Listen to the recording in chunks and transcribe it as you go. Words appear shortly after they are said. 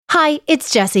Hi,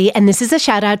 it's Jessie, and this is a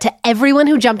shout out to everyone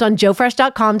who jumped on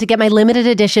JoeFresh.com to get my limited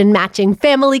edition matching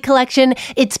family collection.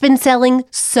 It's been selling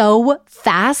so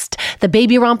fast. The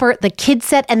baby romper, the kid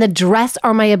set, and the dress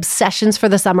are my obsessions for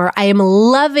the summer. I am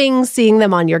loving seeing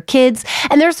them on your kids,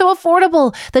 and they're so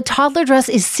affordable. The toddler dress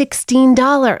is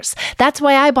 $16. That's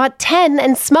why I bought 10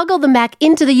 and smuggled them back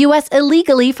into the U.S.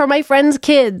 illegally for my friends'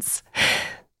 kids.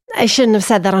 I shouldn't have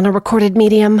said that on a recorded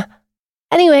medium.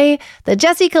 Anyway, the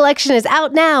Jessie collection is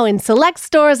out now in select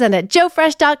stores and at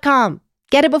JoeFresh.com.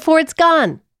 Get it before it's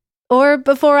gone. Or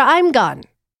before I'm gone.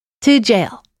 To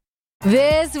jail.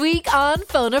 This week on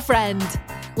Phone a Friend,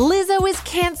 Lizzo is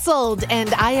canceled,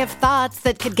 and I have thoughts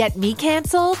that could get me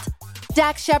canceled.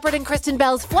 Dax Shepard and Kristen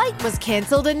Bell's flight was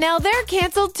canceled, and now they're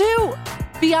canceled too.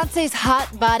 Beyonce's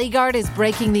hot bodyguard is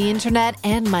breaking the internet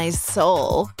and my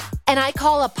soul. And I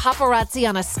call a paparazzi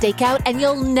on a stakeout, and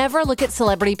you'll never look at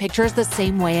celebrity pictures the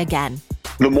same way again.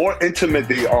 The more intimate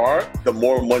they are, the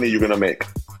more money you're going to make.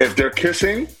 If they're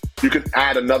kissing, you can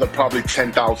add another probably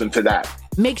 10,000 to that.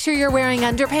 Make sure you're wearing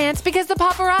underpants because the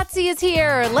paparazzi is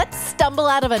here. Let's stumble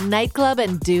out of a nightclub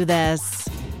and do this.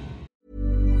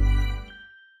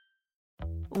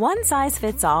 One size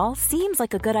fits all seems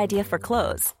like a good idea for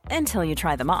clothes until you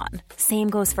try them on. Same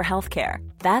goes for healthcare.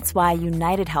 That's why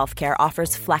United Healthcare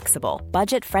offers flexible,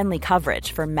 budget-friendly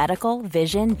coverage for medical,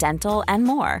 vision, dental, and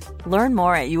more. Learn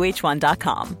more at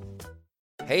uh1.com.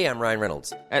 Hey, I'm Ryan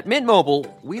Reynolds. At Mint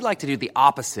Mobile, we like to do the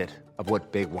opposite of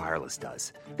what Big Wireless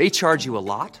does. They charge you a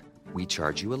lot, we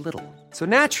charge you a little. So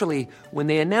naturally, when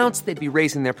they announced they'd be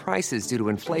raising their prices due to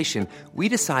inflation, we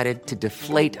decided to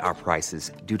deflate our prices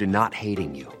due to not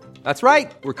hating you. That's right.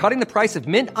 We're cutting the price of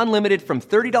Mint Unlimited from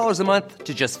 $30 a month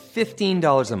to just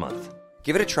 $15 a month.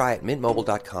 Give it a try at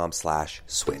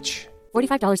mintmobile.com/switch.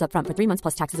 $45 up front for 3 months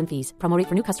plus taxes and fees. Promo rate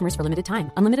for new customers for limited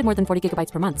time. Unlimited more than 40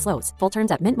 gigabytes per month. Slows full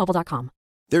terms at mintmobile.com.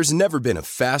 There's never been a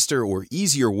faster or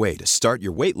easier way to start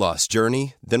your weight loss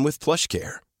journey than with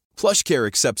PlushCare. PlushCare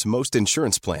accepts most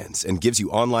insurance plans and gives you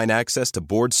online access to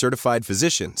board-certified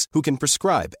physicians who can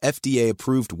prescribe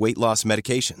FDA-approved weight loss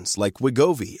medications like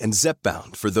Wegovy and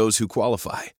Zepbound for those who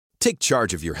qualify. Take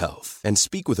charge of your health and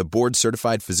speak with a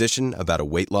board-certified physician about a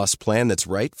weight loss plan that's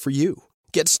right for you.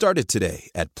 Get started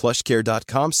today at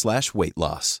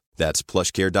plushcare.com/weight-loss. That's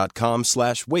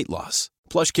plushcare.com/weight-loss.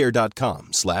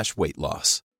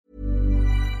 plushcare.com/weight-loss.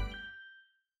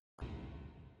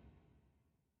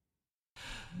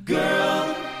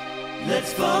 Girl,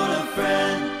 let's phone a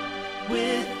friend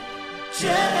with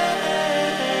Jessie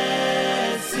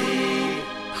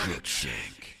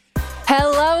Cruikshank.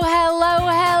 Hello, hello,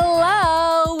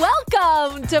 hello.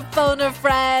 Welcome to Phone a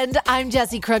Friend. I'm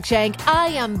Jessie Cruikshank. I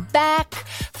am back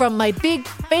from my big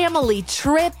family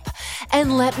trip.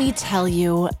 And let me tell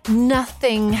you,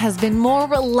 nothing has been more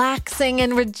relaxing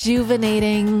and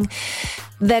rejuvenating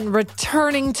than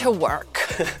returning to work.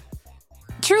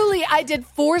 Truly, I did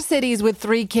 4 cities with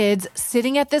 3 kids.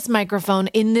 Sitting at this microphone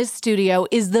in this studio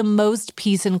is the most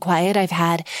peace and quiet I've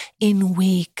had in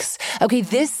weeks. Okay,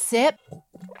 this sip,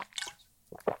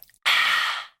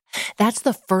 that's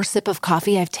the first sip of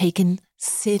coffee I've taken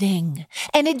sitting.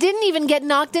 And it didn't even get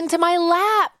knocked into my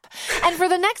lap. And for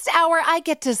the next hour, I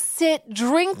get to sit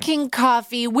drinking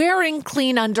coffee, wearing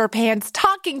clean underpants,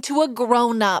 talking to a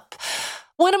grown-up.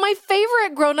 One of my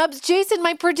favorite grown-ups, Jason,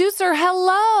 my producer.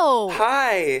 Hello.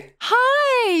 Hi.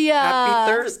 Hi.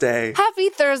 Happy Thursday. Happy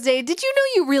Thursday. Did you know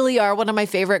you really are one of my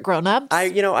favorite grown-ups?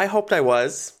 I hoped I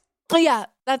was. Yeah,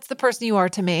 that's the person you are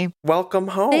to me. Welcome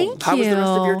home. Thank How was the rest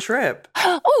of you. your trip?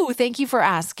 Oh, thank you for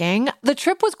asking. The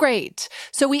trip was great.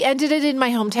 So we ended it in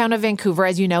my hometown of Vancouver,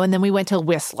 as you know, and then we went to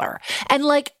Whistler. And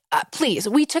please,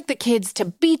 we took the kids to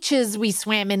beaches. We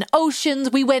swam in oceans.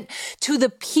 We went to the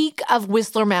peak of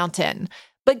Whistler Mountain.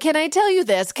 But can I tell you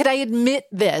this? Can I admit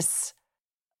this?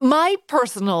 My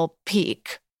personal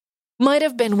peak might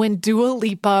have been when Dua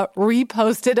Lipa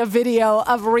reposted a video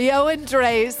of Rio and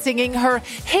Dre singing her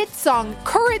hit song,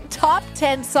 current top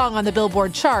 10 song on the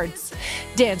Billboard charts,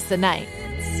 Dance the Night.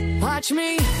 Watch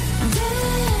me dance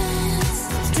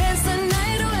the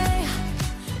night away.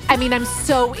 I mean, I'm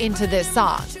so into this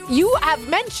song. You have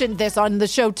mentioned this on the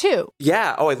show too.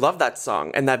 Yeah. Oh, I love that song.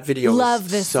 And that video Love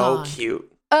was this so song.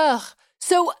 cute. Ugh.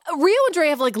 So Rio and Dre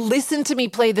have listened to me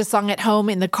play this song at home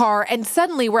in the car, and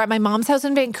suddenly we're at my mom's house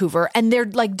in Vancouver, and they're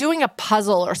doing a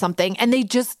puzzle or something, and they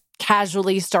just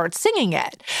casually start singing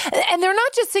it. And they're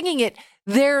not just singing it,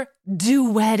 they're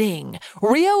duetting.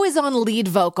 Rio is on lead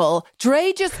vocal.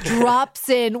 Dre just drops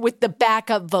in with the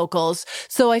backup vocals.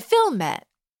 So I film it.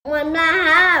 When my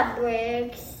heart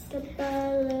breaks,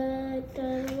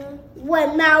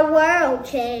 when my world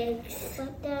shakes,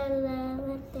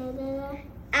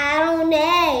 I don't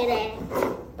need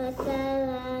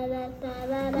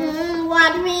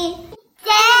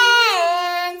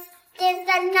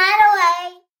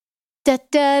Da,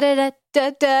 da, da, da,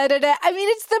 da, da, da, da. I mean,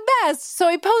 it's the best. So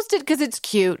I posted because it's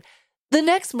cute. The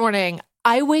next morning,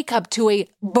 I wake up to a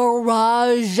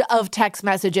barrage of text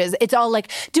messages. It's all like,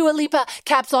 Dua Lipa,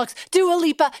 caps locks, Dua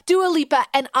Lipa, Dua Lipa.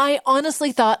 And I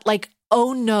honestly thought, like,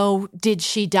 oh no, did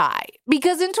she die?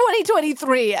 Because in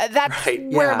 2023, that's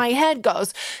where my head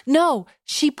goes. No,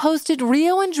 she posted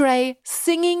Rio and Dre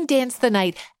singing Dance the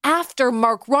Night after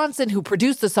Mark Ronson, who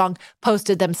produced the song,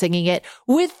 posted them singing it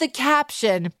with the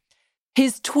caption,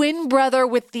 his twin brother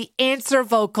with the answer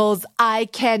vocals, I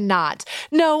cannot.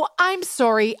 No, I'm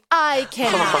sorry, I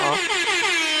cannot.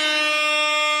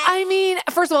 I mean,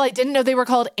 first of all, I didn't know they were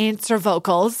called answer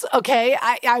vocals, okay?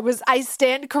 I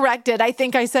stand corrected. I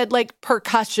think I said like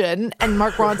percussion, and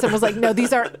Mark Ronson was like, no,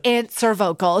 these are answer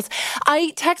vocals.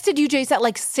 I texted you, Jace, at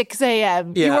like 6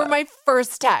 a.m. Yeah. You were my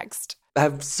first text.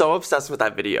 I'm so obsessed with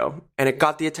that video, and it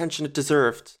got the attention it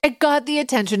deserved. It got the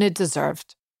attention it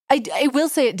deserved. I will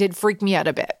say it did freak me out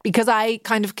a bit because I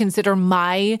kind of consider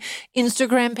my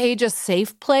Instagram page a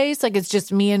safe place. Like it's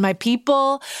just me and my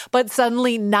people. But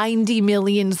suddenly 90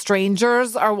 million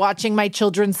strangers are watching my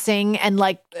children sing, and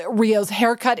like Rio's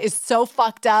haircut is so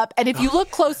fucked up. And if you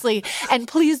look closely, and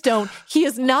please don't, he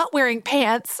is not wearing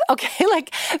pants. Okay,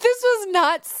 like this was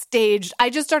not staged. I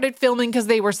just started filming because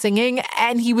they were singing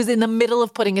and he was in the middle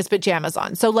of putting his pajamas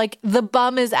on. So like the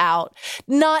bum is out.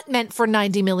 Not meant for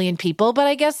 90 million people, but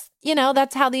I guess, you know,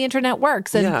 that's how the internet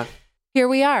works. And here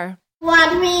we are.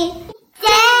 Want me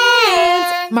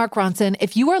dance? Mark Ronson,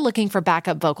 if you are looking for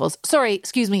backup vocals,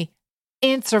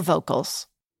 answer vocals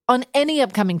on any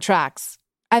upcoming tracks,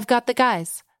 I've got the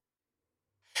guys.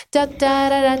 Da da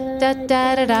da da da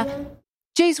da da da.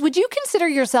 Jace, would you consider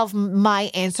yourself my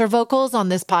answer vocals on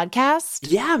this podcast?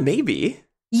 Yeah, maybe.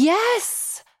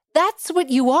 Yes, that's what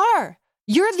you are.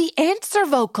 You're the answer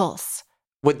vocals.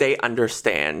 Would they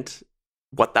understand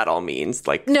what that all means?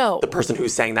 Like, no. The person who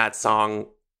sang that song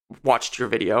watched your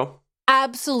video?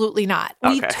 Absolutely not.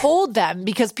 Okay. We told them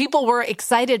because people were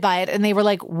excited by it and they were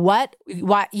like, what?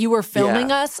 You were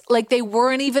filming us? Like they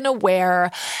weren't even aware.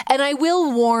 And I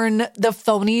will warn the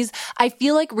phonies. I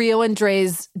feel like Rio and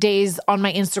Dre's days on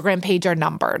my Instagram page are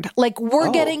numbered. Like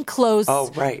we're getting close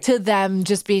to them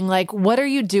just being like, what are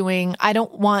you doing? I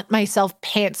don't want myself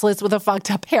pantsless with a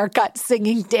fucked up haircut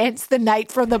singing Dance the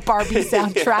Night from the Barbie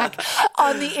soundtrack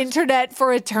on the internet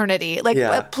for eternity.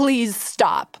 Like, please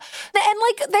stop. And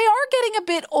like they are getting a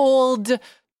bit old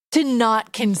to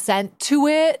not consent to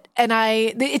it. And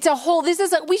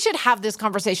we should have this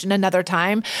conversation another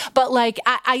time. But like,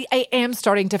 I am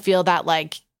starting to feel that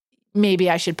like, maybe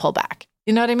I should pull back.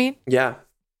 You know what I mean? Yeah.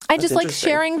 I just like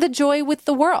sharing the joy with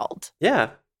the world.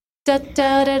 Yeah. Da,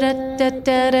 da, da, da,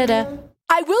 da, da, da.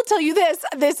 I will tell you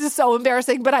this is so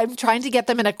embarrassing, but I'm trying to get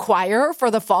them in a choir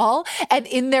for the fall. And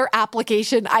in their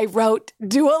application, I wrote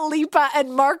Dua Lipa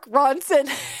and Mark Ronson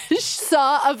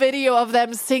saw a video of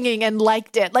them singing and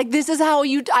liked it. Like, this is how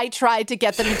I tried to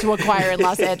get them into a choir in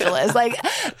Los Angeles. Like,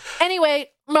 anyway,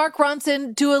 Mark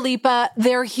Ronson, Dua Lipa,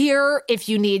 they're here if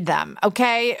you need them,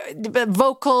 okay?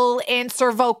 Vocal,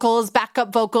 answer vocals,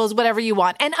 backup vocals, whatever you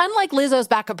want. And unlike Lizzo's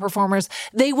backup performers,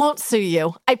 they won't sue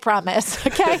you, I promise,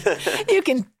 okay? You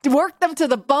can work them to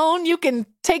the bone. You can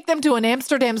take them to an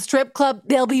Amsterdam strip club.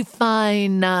 They'll be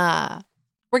fine.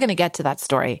 We're going to get to that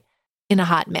story in a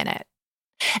hot minute.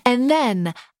 And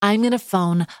then I'm going to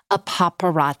phone a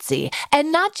paparazzi.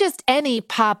 And not just any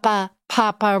paparazzi.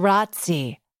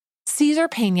 Cesar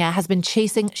Pena has been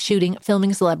chasing, shooting,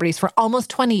 filming celebrities for almost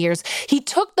 20 years. He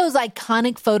took those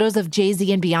iconic photos of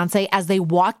Jay-Z and Beyonce as they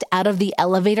walked out of the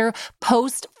elevator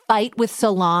post-fight with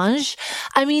Solange.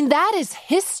 I mean, that is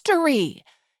history.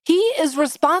 He is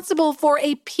responsible for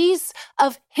a piece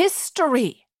of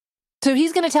history. So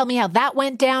he's going to tell me how that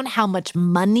went down, how much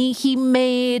money he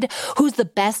made, who's the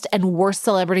best and worst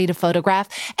celebrity to photograph.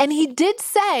 And he did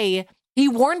say... He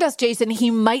warned us, Jason,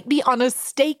 he might be on a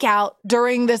stakeout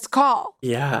during this call.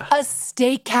 Yeah. A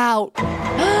stakeout.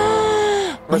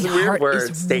 That's a weird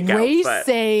word, stakeout.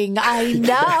 Racing. But... I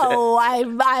know.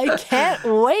 I can't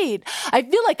wait. I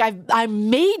feel like I'm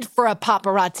made for a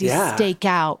paparazzi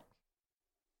stakeout.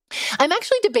 I'm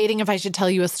actually debating if I should tell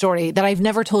you a story that I've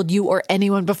never told you or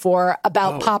anyone before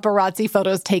about paparazzi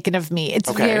photos taken of me. It's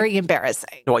very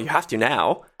embarrassing. Well, you have to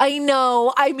now. I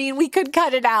know. I mean, we could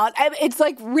cut it out. It's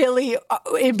like really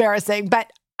embarrassing.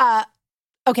 But,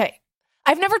 okay.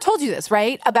 I've never told you this,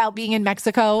 right? About being in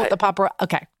Mexico, the paparazzi.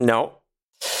 Okay. No.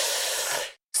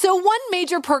 So one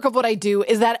major perk of what I do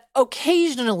is that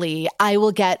occasionally I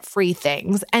will get free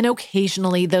things, and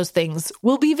occasionally those things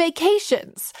will be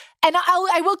vacations. And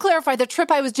I will clarify, the trip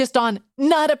I was just on,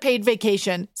 not a paid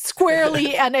vacation,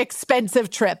 squarely an expensive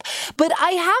trip. But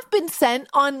I have been sent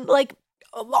on like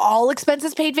all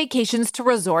expenses paid vacations to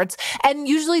resorts. And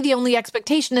usually the only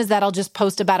expectation is that I'll just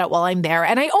post about it while I'm there.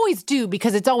 And I always do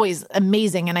because it's always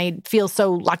amazing and I feel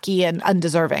so lucky and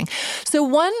undeserving. So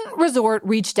one resort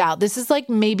reached out. This is like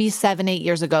maybe 7-8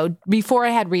 years ago, before I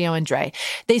had Rio and Dre.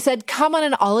 They said, come on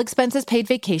an all expenses paid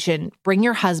vacation, bring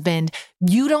your husband.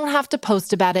 You don't have to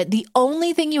post about it. The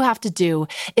only thing you have to do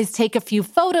is take a few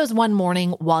photos one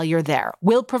morning while you're there.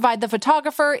 We'll provide the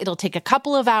photographer. It'll take a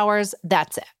couple of hours.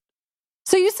 That's it.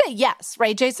 So you say yes,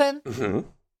 right, Jason? Mm-hmm.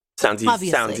 Sounds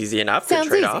easy enough. Good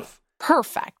trade-off.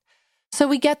 Perfect. So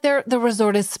we get there. The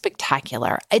resort is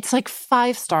spectacular. It's like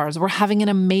 5 stars. We're having an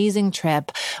amazing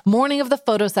trip. Morning of the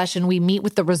photo session, we meet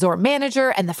with the resort manager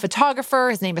and the photographer.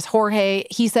 His name is Jorge.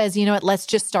 He says, you know what, let's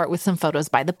just start with some photos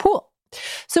by the pool.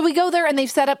 So we go there and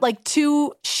they've set up like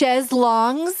 2 chaise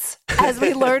longues, as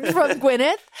we learned from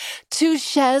Gwyneth, 2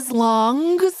 chaise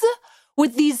longues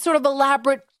with these sort of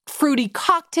elaborate fruity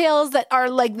cocktails that are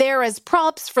like there as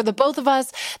props for the both of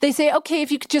us. They say, okay,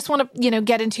 if you just want to,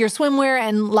 get into your swimwear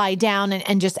and lie down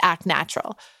and just act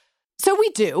natural. So we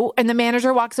do, and the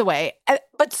manager walks away,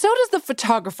 but so does the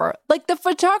photographer. Like the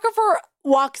photographer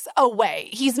walks away.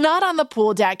 He's not on the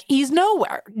pool deck. He's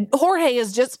nowhere. Jorge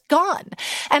is just gone.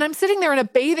 And I'm sitting there in a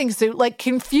bathing suit, like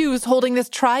confused, holding this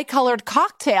tri-colored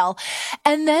cocktail.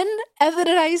 And then Evan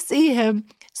and I see him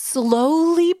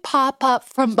slowly pop up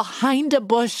from behind a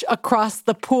bush across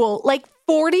the pool, like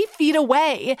 40 feet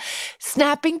away,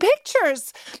 snapping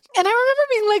pictures. And I remember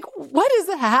being like, what is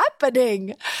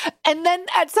happening? And then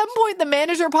at some point, the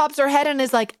manager pops her head and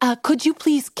is like, could you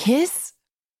please kiss?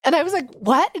 And I was like,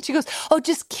 what? And she goes, oh,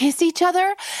 just kiss each other?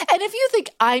 And if you think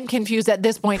I'm confused at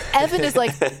this point, Evan is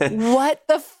like, what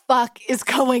the fuck is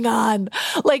going on?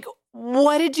 Like,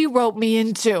 what did you rope me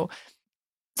into?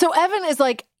 So Evan is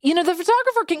like, the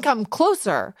photographer can come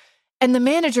closer. And the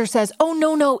manager says, oh,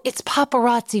 no, it's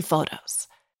paparazzi photos.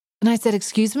 And I said,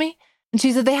 excuse me? And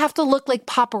she said, they have to look like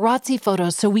paparazzi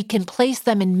photos so we can place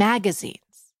them in magazines.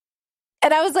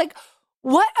 And I was like,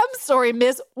 what? I'm sorry,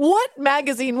 miss. What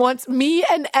magazine wants me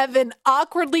and Evan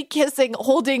awkwardly kissing,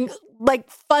 holding like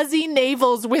fuzzy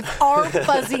navels with our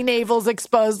fuzzy navels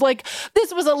exposed? Like,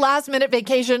 this was a last-minute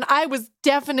vacation. I was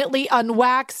definitely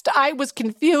unwaxed. I was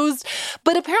confused.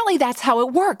 But apparently that's how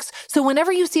it works. So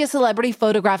whenever you see a celebrity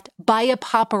photographed by a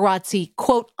paparazzi,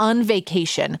 quote, on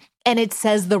vacation, and it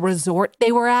says the resort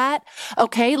they were at,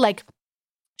 okay, like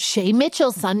Shay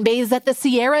Mitchell sunbathes at the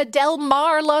Sierra del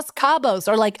Mar, Los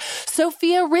Cabos, or like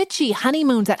Sophia Richie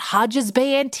honeymoons at Hodges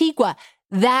Bay, Antigua.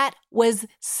 That was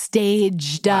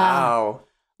staged. Wow.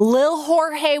 Lil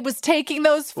Jorge was taking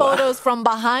those photos from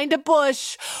behind a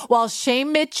bush while Shay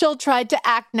Mitchell tried to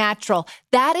act natural.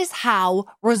 That is how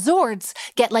resorts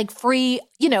get like free,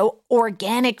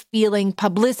 organic feeling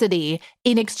publicity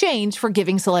in exchange for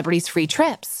giving celebrities free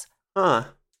trips. Huh.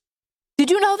 Did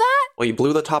you know that? Well, you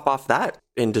blew the top off that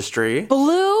industry.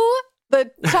 Blew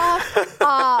the top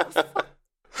off.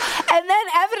 And then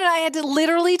Evan and I had to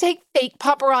literally take fake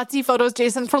paparazzi photos,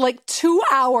 Jason, for like 2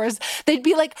 hours. They'd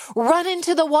be like, run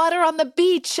into the water on the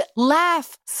beach,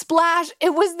 laugh, splash.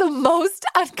 It was the most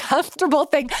uncomfortable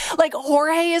thing. Like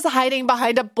Jorge is hiding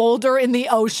behind a boulder in the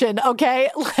ocean, okay?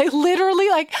 Like literally,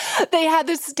 like they had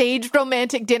this staged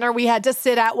romantic dinner we had to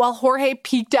sit at while Jorge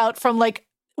peeked out from like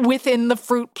within the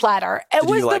fruit platter. Did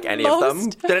you like any of them?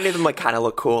 Did any of them like kind of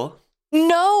look cool?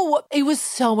 No, it was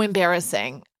so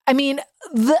embarrassing. I mean,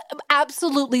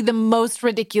 absolutely the most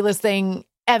ridiculous thing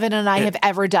Evan and I have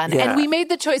ever done. Yeah. And we made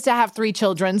the choice to have 3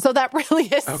 children, so that really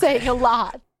is saying a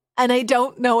lot. And I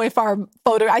don't know if our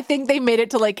photo, I think they made it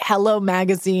to like Hello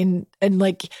Magazine and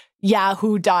like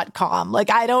yahoo.com. Like,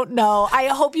 I don't know. I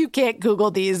hope you can't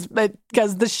Google these, but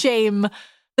because the shame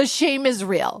is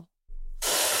real.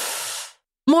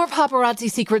 More paparazzi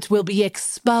secrets will be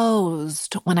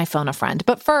exposed when I phone a friend.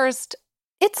 But first,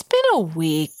 it's been a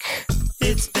week.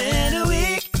 It's been a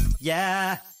week,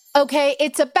 yeah. Okay,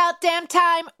 it's about damn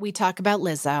time we talk about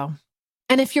Lizzo.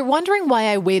 And if you're wondering why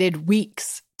I waited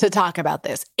weeks to talk about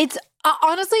this, it's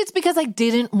honestly, it's because I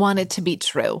didn't want it to be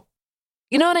true.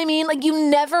 You know what I mean? Like, you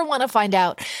never want to find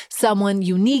out someone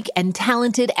unique and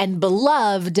talented and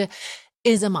beloved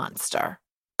is a monster,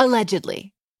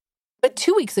 allegedly. But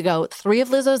 2 weeks ago, 3 of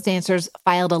Lizzo's dancers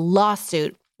filed a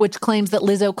lawsuit which claims that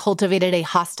Lizzo cultivated a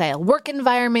hostile work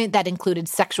environment that included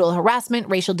sexual harassment,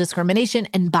 racial discrimination,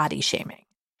 and body shaming.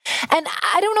 And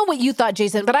I don't know what you thought,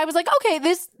 Jason, but I was like, okay,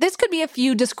 this could be a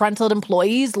few disgruntled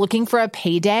employees looking for a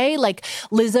payday. Like,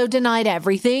 Lizzo denied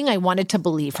everything. I wanted to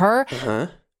believe her. Uh-huh.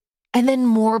 And then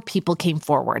more people came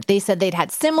forward. They said they'd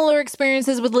had similar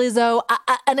experiences with Lizzo.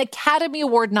 An Academy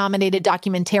Award-nominated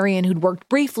documentarian who'd worked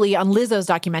briefly on Lizzo's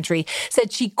documentary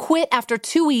said she quit after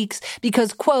 2 weeks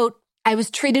because, quote, I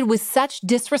was treated with such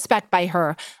disrespect by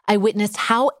her. I witnessed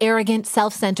how arrogant,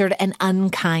 self-centered, and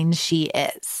unkind she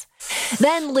is.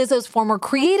 Then Lizzo's former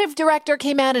creative director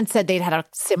came out and said they'd had a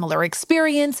similar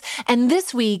experience. And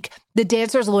this week, the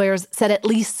dancer's lawyers said at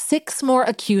least 6 more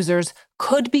accusers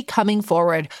could be coming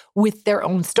forward with their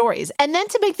own stories. And then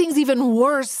to make things even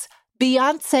worse,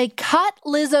 Beyoncé cut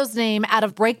Lizzo's name out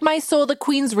of Break My Soul, the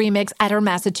Queen's remix at her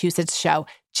Massachusetts show.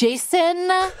 Jason,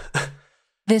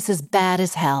 this is bad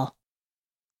as hell.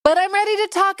 But I'm ready to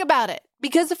talk about it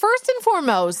because first and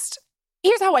foremost,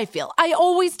 here's how I feel. I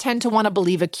always tend to want to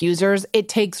believe accusers. It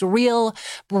takes real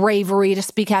bravery to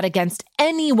speak out against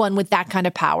anyone with that kind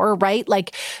of power, right?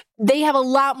 Like, they have a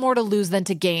lot more to lose than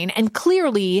to gain. And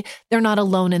clearly, they're not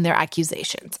alone in their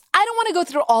accusations. I don't want to go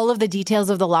through all of the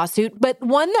details of the lawsuit, but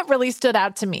one that really stood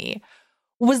out to me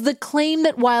was the claim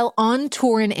that while on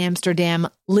tour in Amsterdam,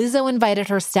 Lizzo invited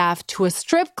her staff to a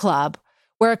strip club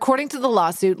where, according to the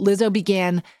lawsuit, Lizzo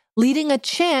began leading a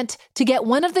chant to get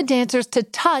one of the dancers to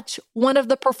touch one of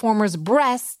the performer's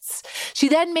breasts. She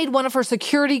then made one of her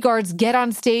security guards get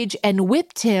on stage and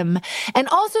whipped him, and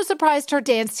also surprised her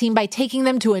dance team by taking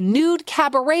them to a nude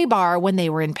cabaret bar when they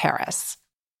were in Paris.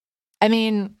 I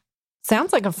mean,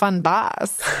 sounds like a fun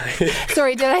boss.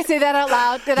 Sorry, did I say that out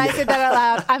loud? Did I say that out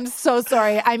loud? I'm so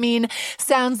sorry. I mean,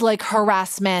 sounds like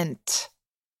harassment.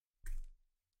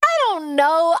 I don't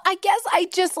know. I guess I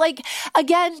just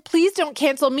again, please don't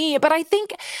cancel me, but I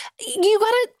think you got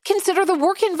to consider the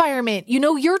work environment. You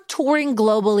know, you're touring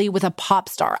globally with a pop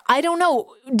star. I don't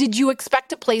know. Did you expect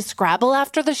to play Scrabble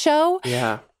after the show?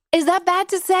 Yeah. Is that bad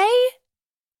to say?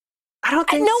 I don't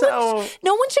think so.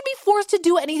 No one should be forced to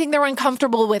do anything they're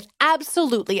uncomfortable with.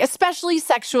 Absolutely. Especially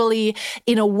sexually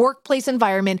in a workplace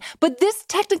environment. But this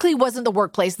technically wasn't the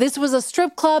workplace. This was a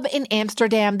strip club in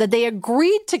Amsterdam that they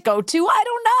agreed to go to. I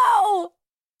don't know.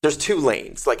 There's 2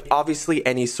 lanes. Like, obviously,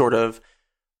 any sort of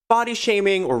body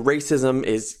shaming or racism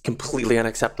is completely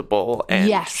unacceptable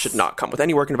and should not come with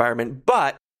any work environment.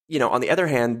 But, you know, on the other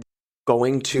hand,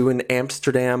 going to an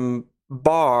Amsterdam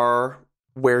bar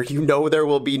where you know there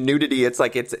will be nudity, it's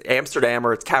like it's Amsterdam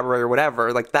or it's cabaret or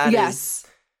whatever, like that is,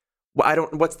 well,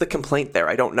 what's the complaint there?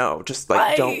 I don't know. Just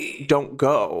like, don't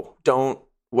go.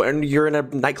 When you're in a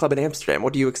nightclub in Amsterdam,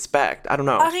 what do you expect? I don't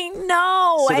know. I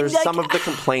know. So there's some of the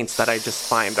complaints that I just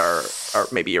find are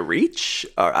maybe a reach,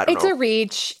 or I don't know. It's a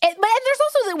reach. And there's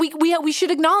also that we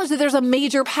should acknowledge that there's a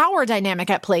major power dynamic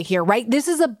at play here, right? This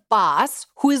is a boss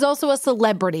who is also a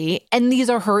celebrity, and these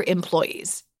are her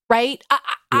employees. Right?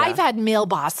 I've had male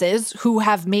bosses who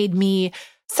have made me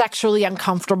sexually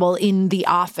uncomfortable in the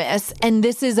office, and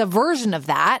this is a version of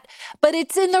that, but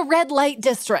it's in the red light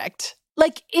district.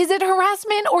 Like, is it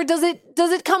harassment or does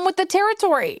it come with the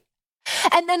territory?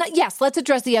 And then, yes, let's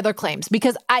address the other claims,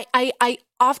 because I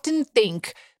often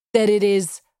think that it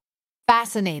is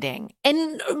fascinating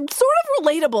and sort of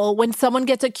relatable when someone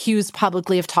gets accused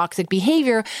publicly of toxic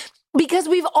behavior, because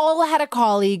we've all had a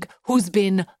colleague who's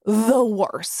been the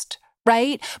worst,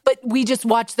 right? But we just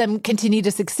watch them continue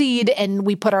to succeed, and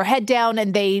we put our head down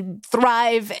and they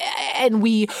thrive, and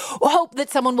we hope that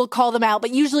someone will call them out,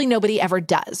 but usually nobody ever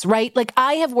does, right? Like,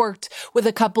 I have worked with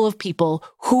a couple of people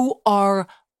who are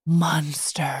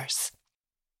monsters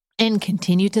and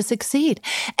continue to succeed.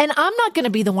 And I'm not going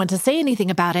to be the one to say anything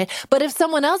about it, but if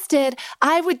someone else did,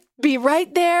 I would be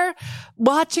right there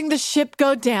watching the ship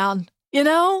go down, you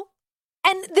know?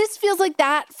 And this feels like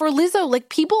that for Lizzo. Like,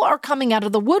 people are coming out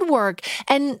of the woodwork,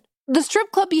 and the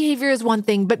strip club behavior is one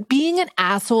thing, but being an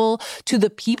asshole to the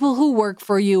people who work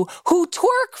for you, who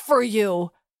twerk for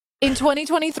you in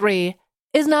 2023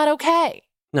 is not okay.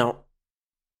 No.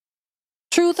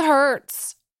 Truth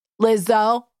hurts,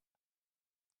 Lizzo.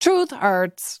 Truth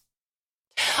hurts.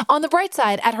 On the bright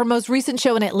side, at her most recent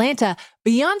show in Atlanta,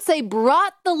 Beyoncé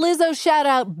brought the Lizzo shout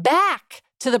out back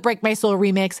to the Break My Soul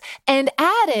remix and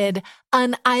added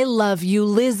an I Love You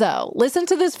Lizzo. Listen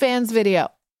to this fan's video.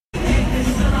 Okay.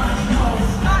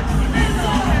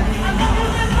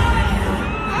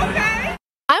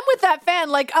 I'm with that fan,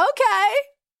 like, okay.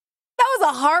 That was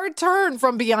a hard turn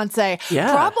from Beyoncé.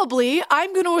 Yeah. Probably,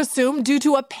 I'm going to assume, due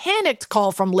to a panicked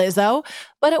call from Lizzo,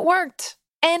 but it worked.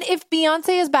 And if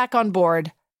Beyoncé is back on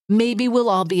board, maybe we'll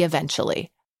all be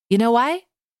eventually. You know why?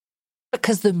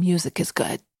 Because the music is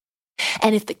good.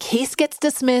 And if the case gets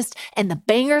dismissed and the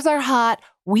bangers are hot,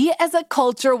 we as a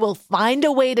culture will find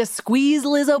a way to squeeze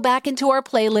Lizzo back into our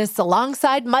playlists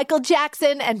alongside Michael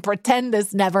Jackson and pretend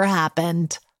this never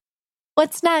happened.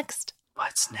 What's next?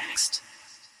 What's next?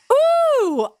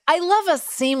 Ooh, I love a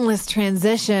seamless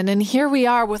transition. And here we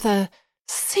are with a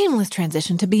seamless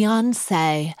transition to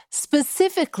Beyonce.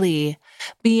 Specifically,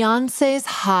 Beyonce's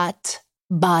hot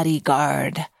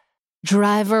bodyguard.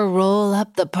 Driver, roll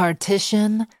up the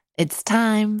partition. It's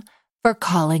time for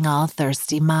Calling All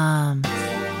Thirsty Moms.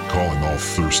 Calling all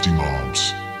thirsty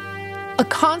moms. A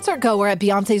concert goer at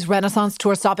Beyonce's Renaissance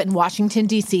tour stop in Washington,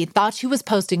 D.C. thought she was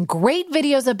posting great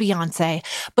videos of Beyonce,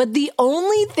 but the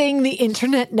only thing the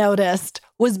internet noticed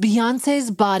was Beyonce's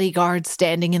bodyguard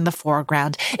standing in the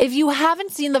foreground. If you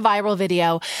haven't seen the viral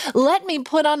video, let me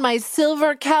put on my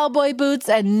silver cowboy boots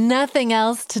and nothing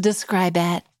else to describe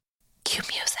it. Cue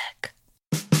music.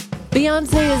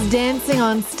 Beyonce is dancing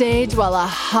on stage while a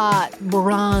hot,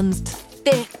 bronzed,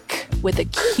 thick, with a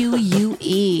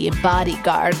QUE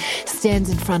bodyguard stands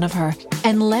in front of her.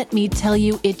 And let me tell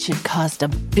you, it should cost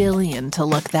 $1 billion to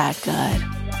look that good.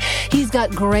 He's got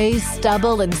gray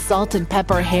stubble and salt and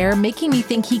pepper hair, making me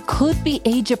think he could be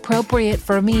age appropriate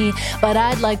for me, but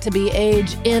I'd like to be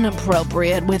age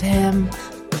inappropriate with him.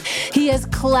 He has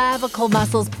clavicle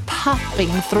muscles puffing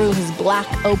through his black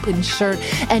open shirt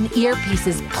and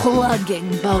earpieces plugging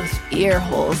both ear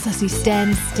holes as he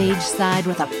stands stage side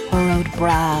with a furrowed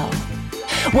brow.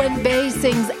 When Bey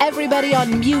sings "Everybody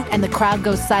on Mute" and the crowd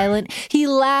goes silent, he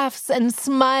laughs and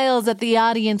smiles at the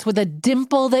audience with a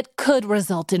dimple that could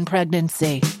result in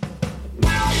pregnancy.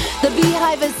 The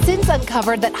Beehive has since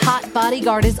uncovered that hot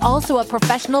bodyguard is also a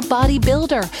professional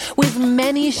bodybuilder with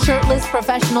many shirtless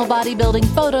professional bodybuilding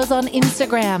photos on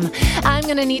Instagram. I'm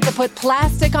going to need to put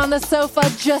plastic on the sofa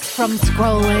just from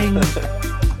scrolling.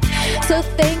 So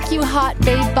thank you, hot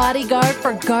babe bodyguard,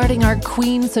 for guarding our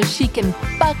queen so she can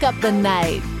fuck up the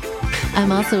night.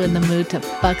 I'm also in the mood to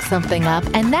fuck something up,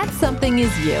 and that something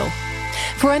is you.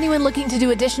 For anyone looking to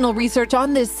do additional research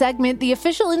on this segment, the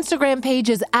official Instagram page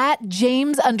is at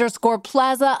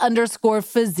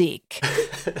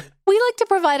James_Plaza_physique. We like to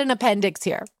provide an appendix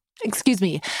here. Excuse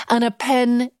me, an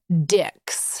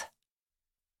appendix.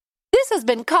 This has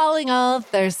been Calling All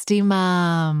Thirsty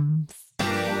Moms.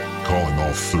 Calling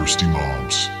all thirsty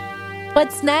moms.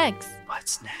 What's next?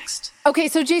 What's next? Okay,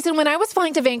 so Jason, when I was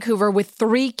flying to Vancouver with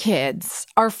 3 kids,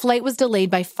 our flight was delayed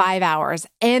by 5 hours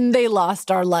and they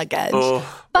lost our luggage. Oh,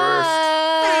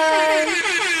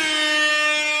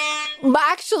 But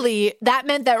actually, that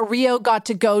meant that Rio got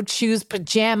to go choose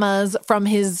pajamas from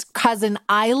his cousin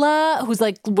Isla, who's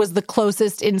was the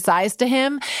closest in size to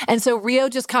him. And so Rio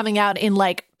just coming out in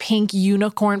pink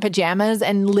unicorn pajamas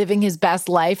and living his best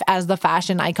life as the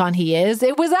fashion icon he is.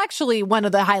 It was actually one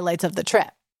of the highlights of the trip.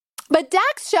 But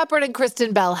Dax Shepard and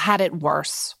Kristen Bell had it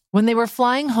worse. When they were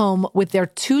flying home with their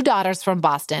 2 daughters from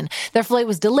Boston, their flight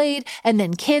was delayed and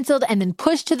then canceled and then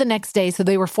pushed to the next day, so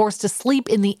they were forced to sleep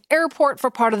in the airport for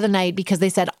part of the night because they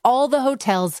said all the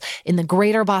hotels in the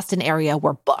greater Boston area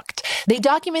were booked. They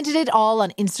documented it all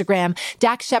on Instagram.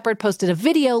 Dax Shepard posted a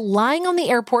video lying on the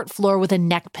airport floor with a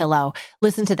neck pillow.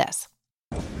 Listen to this.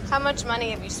 How much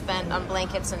money have you spent on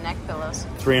blankets and neck pillows?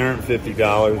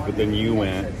 $350, but then you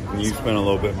went and you spent a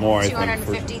little bit more.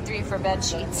 $253 for bed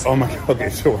sheets. Oh my God, okay,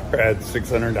 so we're at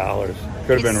 $600.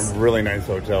 Could have been a really nice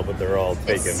hotel, but they're all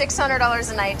taken. It's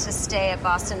 $600 a night to stay at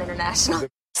Boston International.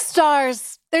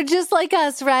 Stars, they're just like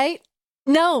us, right?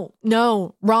 No,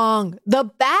 wrong. The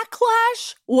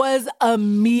backlash was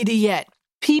immediate.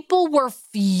 People were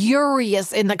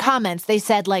furious in the comments. They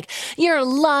said, you're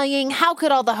lying. How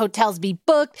could all the hotels be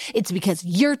booked? It's because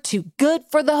you're too good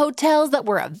for the hotels that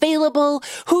were available.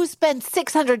 Who spent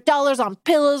 $600 on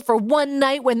pillows for one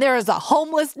night when there is a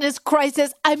homelessness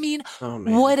crisis? I mean,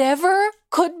 whatever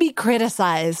could be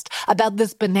criticized about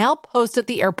this banal post at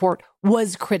the airport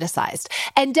was criticized.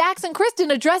 And Dax and Kristen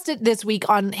addressed it this week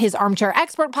on his Armchair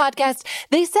Expert podcast.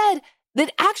 They said that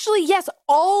actually, yes,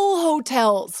 all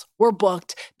hotels were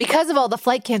booked because of all the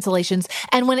flight cancellations.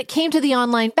 And when it came to the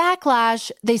online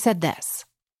backlash, they said this.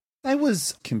 I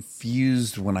was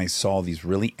confused when I saw these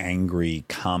really angry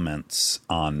comments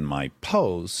on my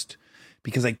post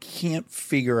because I can't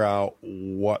figure out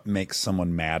what makes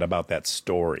someone mad about that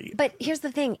story. But here's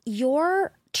the thing.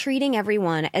 You're treating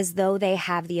everyone as though they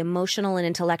have the emotional and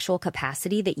intellectual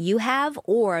capacity that you have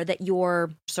or that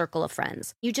your circle of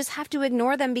friends. You just have to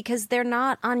ignore them because they're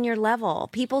not on your level.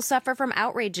 People suffer from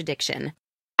outrage addiction.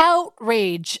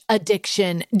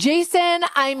 Jason,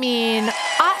 I mean,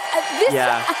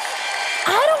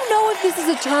 I don't know if this is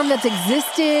a term that's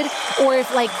existed or if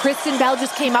Kristen Bell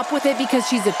just came up with it because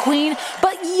she's a queen.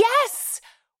 But yes,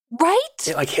 Right?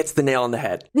 It like hits the nail on the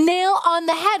head. Nail on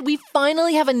the head. We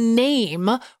finally have a name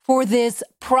for this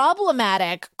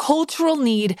problematic cultural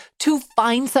need to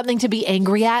find something to be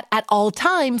angry at all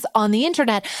times on the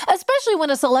internet, especially when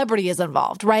a celebrity is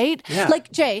involved, right? Yeah. Like,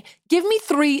 Jay, give me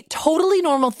 3 totally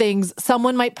normal things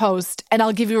someone might post, and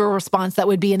I'll give you a response that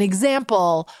would be an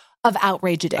example of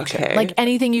outrage addiction. Okay. Like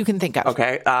anything you can think of.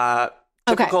 Okay.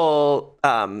 Typical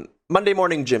Monday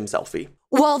morning gym selfie.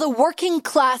 While the working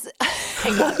class,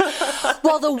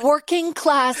 while the working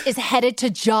class is headed to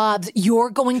jobs, you're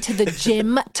going to the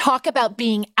gym. Talk about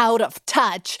being out of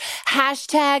touch.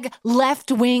 #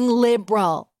 left-wing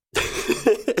liberal.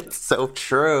 It's so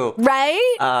true.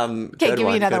 Right? Okay, give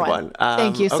me another one.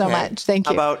 Thank you so much. Thank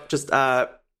you. How about just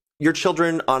your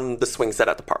children on the swing set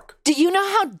at the park? Do you know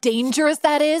how dangerous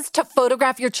that is to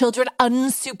photograph your children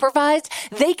unsupervised?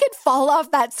 They could fall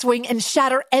off that swing and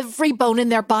shatter every bone in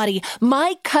their body.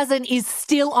 My cousin is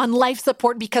still on life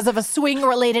support because of a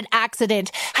swing-related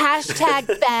accident. #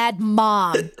 bad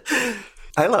mom.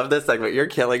 I love this segment. You're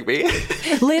killing me.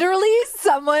 Literally,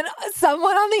 someone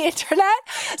on the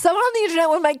internet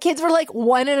when my kids were like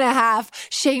 1.5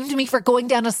 shamed me for going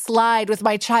down a slide with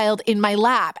my child in my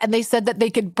lap. And they said that they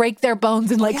could break their bones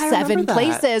in 7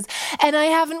 places. And I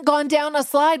haven't gone down a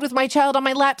slide with my child on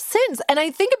my lap since. And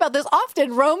I think about this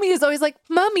often. Romy is always like,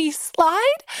 Mommy,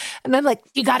 slide? And I'm like,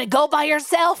 you got to go by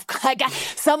yourself.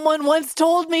 Someone once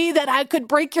told me that I could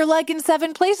break your leg in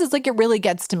 7 places. Like, it really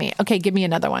gets to me. Okay, give me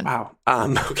another one. Wow.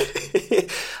 Okay.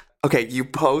 Okay, you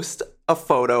post a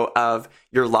photo of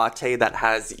your latte that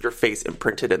has your face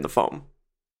imprinted in the foam.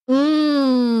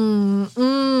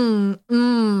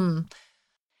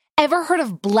 Ever heard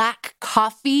of black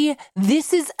coffee?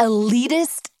 This is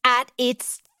elitist at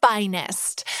its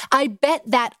finest. I bet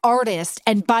that artist,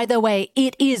 and by the way,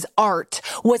 it is art,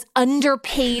 was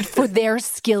underpaid for their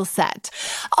skill set.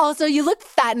 Also, you look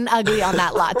fat and ugly on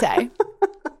that latte.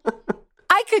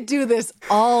 I could do this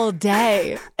all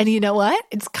day. And you know what?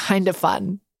 It's kind of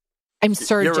fun. I'm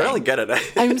surging. You're really good at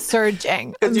it. I'm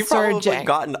surging. Because you've probably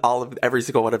gotten every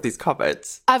single one of these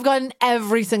comments. I've gotten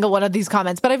every single one of these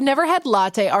comments, but I've never had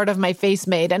latte art of my face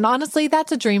made. And honestly,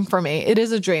 that's a dream for me. It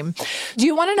is a dream. Do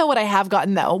you want to know what I have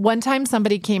gotten, though? One time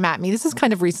somebody came at me, this is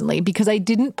kind of recently, because I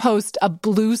didn't post a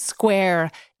blue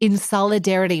square in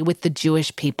solidarity with the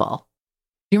Jewish people.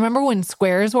 You remember when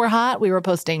squares were hot? We were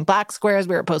posting black squares.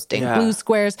 We were posting blue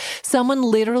squares. Someone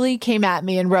literally came at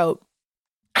me and wrote,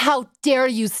 "How dare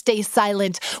you stay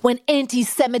silent when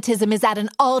anti-Semitism is at an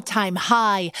all-time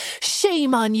high?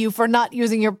 Shame on you for not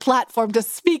using your platform to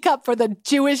speak up for the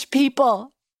Jewish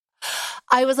people."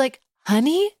 I was like,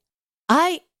 honey,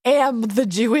 I am the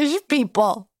Jewish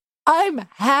people. I'm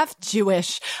half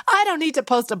Jewish. I don't need to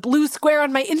post a blue square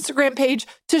on my Instagram page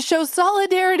to show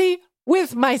solidarity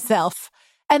with myself.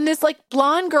 And this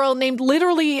blonde girl named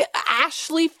literally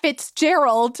Ashley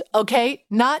Fitzgerald, okay,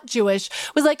 not Jewish,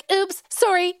 was like, oops,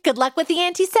 sorry, good luck with the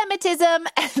anti-Semitism.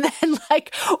 And then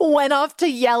went off to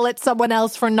yell at someone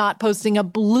else for not posting a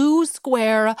blue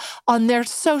square on their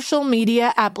social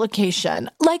media application.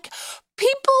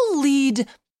 People lead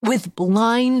with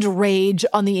blind rage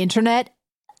on the internet.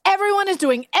 Everyone is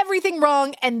doing everything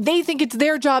wrong, and they think it's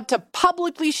their job to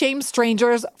publicly shame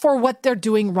strangers for what they're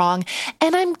doing wrong.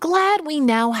 And I'm glad we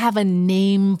now have a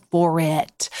name for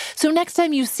it. So next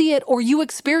time you see it or you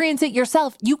experience it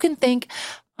yourself, you can think,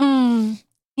 you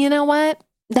know what?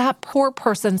 That poor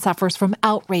person suffers from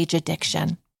outrage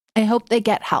addiction. I hope they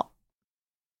get help.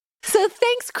 So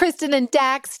thanks, Kristen and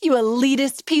Dax, you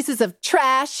elitist pieces of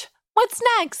trash. What's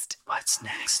next?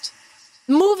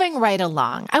 Moving right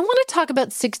along, I want to talk about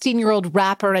 16-year-old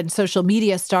rapper and social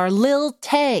media star Lil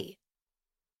Tay.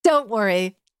 Don't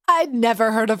worry, I'd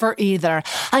never heard of her either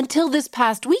until this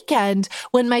past weekend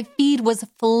when my feed was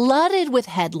flooded with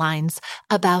headlines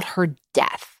about her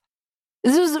death.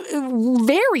 This was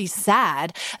very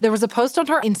sad. There was a post on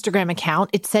her Instagram account.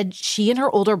 It said she and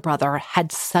her older brother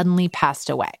had suddenly passed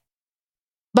away.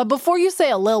 But before you say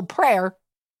a little prayer,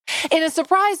 in a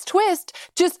surprise twist,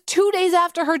 just 2 days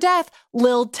after her death,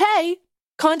 Lil Tay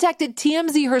contacted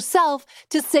TMZ herself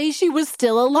to say she was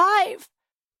still alive.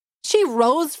 She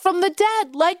rose from the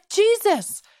dead like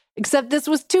Jesus, except this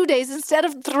was 2 days instead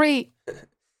of 3.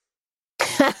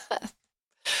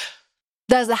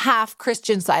 There's a half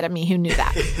Christian side of me who knew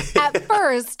that. At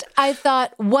first, I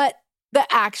thought, what the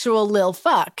actual Lil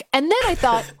fuck? And then I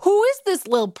thought, who is this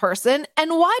Lil person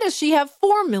and why does she have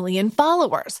 4 million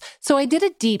followers? So I did a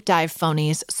deep dive,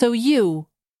 phonies, so you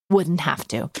wouldn't have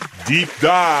to. Deep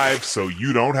dive so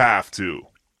you don't have to.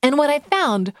 And what I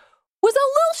found was a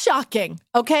little shocking,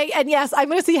 okay? And yes, I'm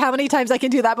going to see how many times I can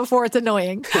do that before it's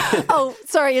annoying. Oh,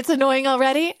 sorry, it's annoying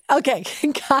already? Okay,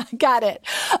 got it.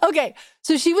 Okay,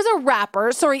 so she was a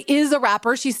rapper. Is a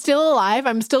rapper. She's still alive.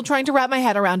 I'm still trying to wrap my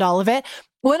head around all of it.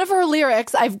 One of her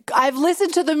lyrics, I've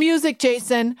listened to the music,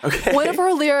 Jason. Okay. One of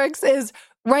her lyrics is,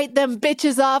 write them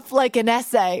bitches off like an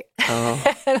essay.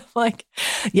 Oh. And I'm like,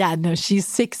 yeah, no, she's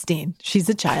 16. She's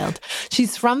a child.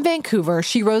 She's from Vancouver.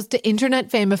 She rose to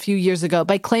internet fame a few years ago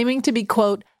by claiming to be,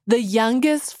 quote, the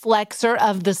youngest flexer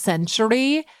of the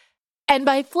century. And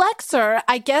by flexer,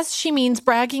 I guess she means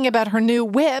bragging about her new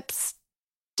whips.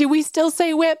 Do we still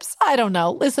say whips? I don't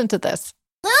know. Listen to this.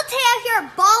 Lil Tay out here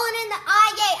balling in the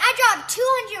IA. I dropped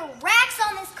 200 racks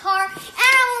on this car, and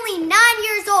I'm only 9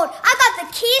 years old. I got the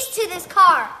keys to this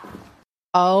car.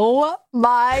 Oh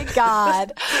my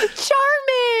God.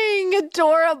 Charming.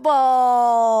 Adorable.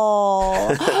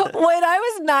 When I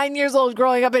was 9 years old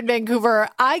growing up in Vancouver,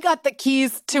 I got the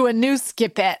keys to a new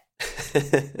skip it.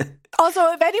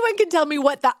 Also, if anyone can tell me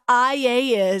what the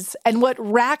IA is and what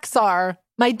racks are,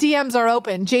 my DMs are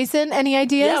open. Jason, any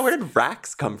ideas? Yeah, where did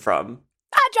racks come from?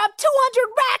 I dropped 200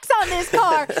 racks on this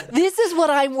car. This is what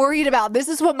I'm worried about. This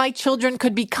is what my children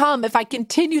could become if I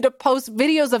continue to post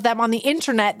videos of them on the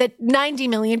internet that 90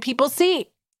 million people see.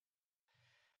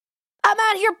 I'm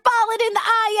out here balling in the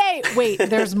IA. Wait,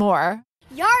 there's more.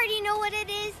 You already know what it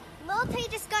is. Lil Tay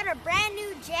just got a brand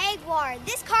new Jaguar.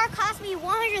 This car cost me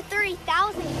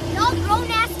 $130,000. Y'all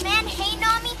grown-ass man hating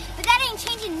on me, but that ain't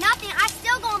changing nothing. I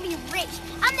still gonna be rich.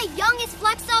 I'm the youngest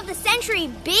flexer of the century,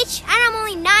 bitch, and I'm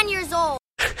only 9 years old.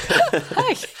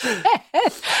 I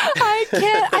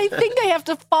can't. I think I have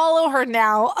to follow her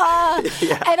now.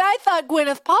 Yeah. And I thought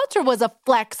Gwyneth Paltrow was a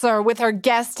flexer with her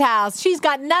guest house. She's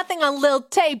got nothing on Lil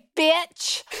Tay,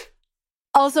 bitch.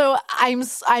 Also, I'm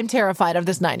terrified of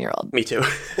this 9-year-old. Me too.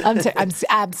 I'm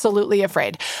absolutely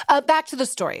afraid. Back to the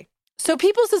story. So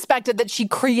people suspected that she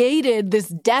created this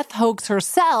death hoax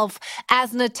herself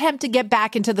as an attempt to get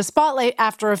back into the spotlight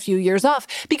after a few years off,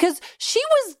 because she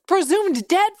was presumed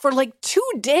dead for like 2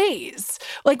 days.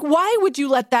 Like, why would you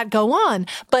let that go on?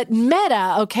 But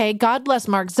Meta, okay, God bless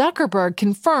Mark Zuckerberg,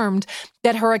 confirmed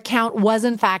that her account was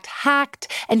in fact hacked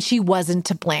and she wasn't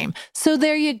to blame. So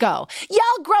there you go.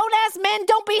 Y'all grown-ass men,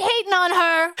 don't be hating on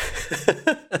her.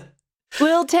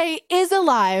 Lil Tay is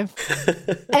alive,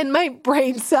 and my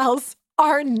brain cells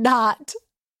are not.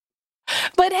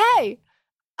 But hey,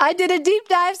 I did a deep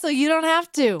dive so you don't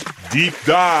have to. Deep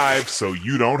dive so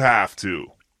you don't have to.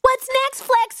 What's next,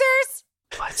 flexers?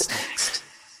 What's next?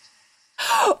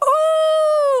 Ooh,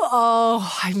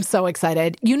 oh, I'm so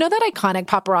excited. You know that iconic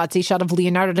paparazzi shot of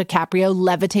Leonardo DiCaprio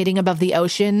levitating above the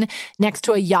ocean next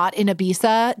to a yacht in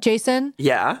Ibiza, Jason?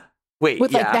 Yeah. Wait,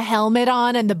 With like the helmet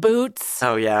on and the boots?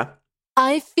 Oh, yeah.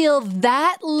 I feel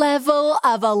that level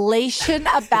of elation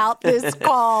about this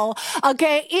call.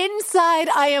 Okay, inside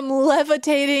I am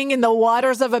levitating in the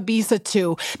waters of Ibiza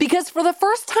too, because for the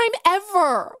first time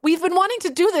ever, we've been wanting to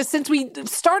do this since we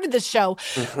started this show.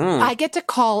 Mm-hmm. I get to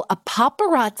call a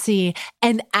paparazzi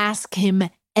and ask him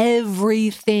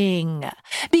everything,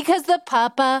 because the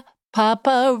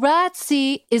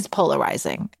paparazzi is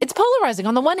polarizing. It's polarizing.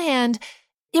 On the one hand,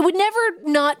 it would never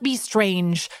not be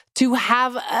strange to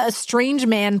have a strange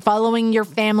man following your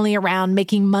family around,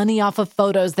 making money off of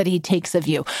photos that he takes of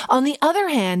you. On the other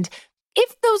hand,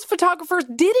 if those photographers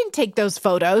didn't take those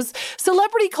photos,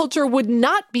 celebrity culture would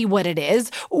not be what it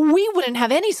is. We wouldn't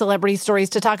have any celebrity stories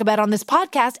to talk about on this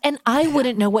podcast, and I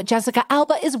wouldn't know what Jessica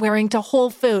Alba is wearing to Whole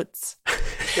Foods.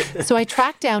 So I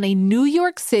tracked down a New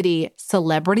York City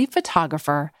celebrity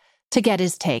photographer to get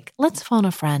his take. Let's phone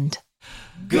a friend.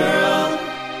 Girl,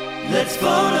 let's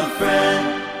phone a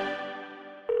friend.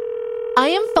 I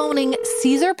am phoning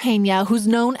Cesar Pena, who's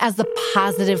known as the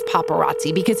positive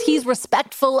paparazzi, because he's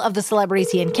respectful of the celebrities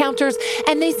he encounters,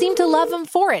 and they seem to love him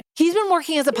for it. He's been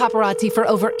working as a paparazzi for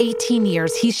over 18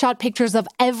 years. He's shot pictures of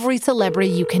every celebrity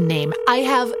you can name. I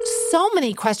have so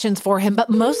many questions for him, but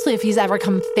mostly if he's ever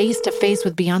come face to face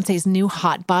with Beyonce's new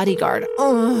hot bodyguard.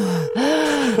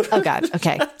 Oh, God.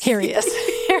 Okay, here he is.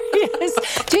 Here he is.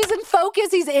 Jason,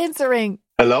 focus. He's answering.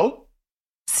 Hello?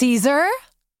 Cesar?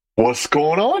 What's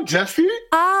going on, Jesse?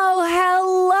 Oh,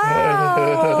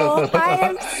 hello. I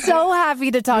am so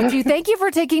happy to talk to you. Thank you for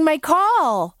taking my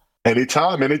call.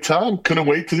 Anytime. Couldn't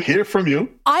wait to hear from you.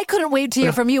 I couldn't wait to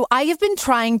hear from you. I have been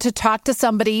trying to talk to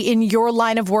somebody in your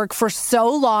line of work for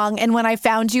so long. And when I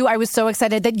found you, I was so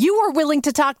excited that you were willing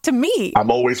to talk to me.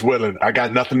 I'm always willing. I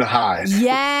got nothing to hide.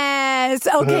 Yes.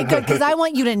 Okay, good. Because I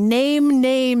want you to name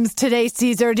names today,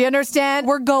 Cesar. Do you understand?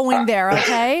 We're going there,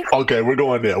 okay? Okay, we're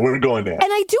going there. And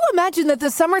I do imagine that the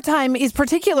summertime is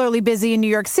particularly busy in New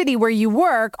York City where you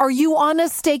work. Are you on a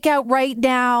stakeout right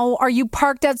now? Are you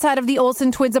parked outside of the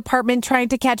Olsen twins' apartment trying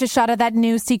to catch a shot of that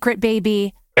new secret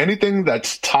baby? Anything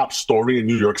that's top story in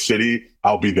New York City,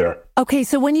 I'll be there. Okay,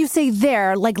 so when you say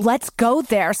there, like, let's go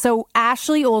there. So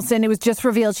Ashley Olsen, it was just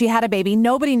revealed she had a baby.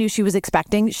 Nobody knew she was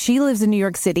expecting. She lives in New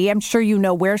York City. I'm sure you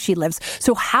know where she lives.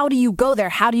 So how do you go there?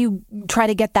 How do you try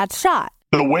to get that shot?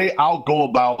 The way I'll go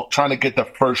about trying to get the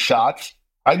first shots,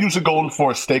 I usually go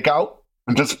for a stakeout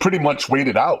and just pretty much wait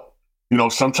it out. You know,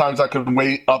 sometimes I can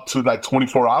wait up to like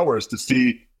 24 hours to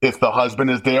see if the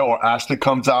husband is there or Ashley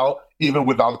comes out, even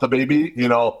without the baby, you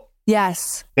know.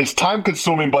 Yes. It's time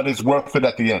consuming, but it's worth it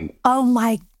at the end. Oh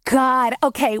my God.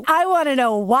 Okay, I want to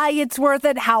know why it's worth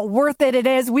it, how worth it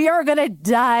is. We are going to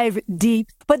dive deep.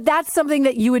 But that's something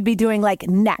that you would be doing like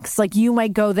next. Like you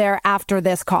might go there after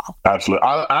this call. Absolutely.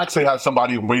 I actually have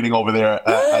somebody waiting over there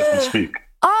as we speak.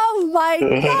 Oh my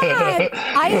God.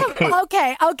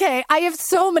 Okay. I have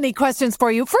so many questions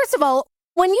for you. First of all,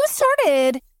 when you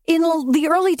started in the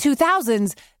early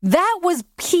 2000s, that was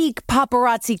peak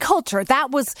paparazzi culture.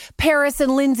 That was Paris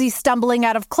and Lindsay stumbling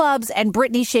out of clubs and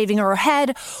Britney shaving her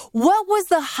head. What was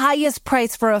the highest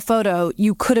price for a photo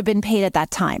you could have been paid at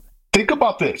that time? Think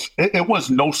about this. It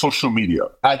was no social media.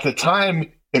 At the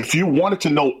time, if you wanted to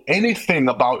know anything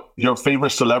about your favorite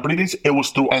celebrities, it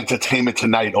was through Entertainment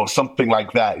Tonight or something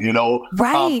like that, you know?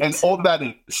 Right. And all that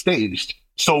is staged.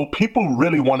 So people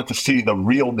really wanted to see the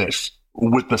realness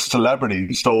with the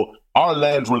celebrities. So our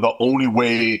lands were the only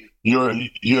way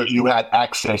you had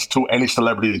access to any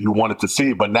celebrity that you wanted to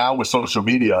see. But now with social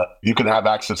media, you can have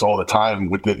access all the time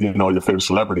with your favorite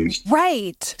celebrities.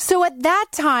 Right. So at that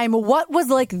time, what was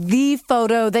like the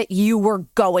photo that you were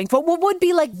going for? What would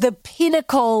be like the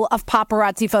pinnacle of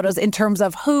paparazzi photos in terms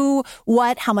of who,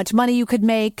 what, how much money you could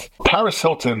make? Paris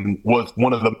Hilton was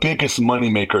one of the biggest money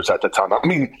makers at the time. I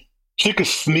mean, she could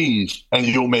sneeze and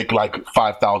you'll make like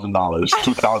 $5,000,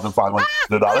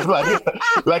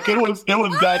 $2,500. Like it was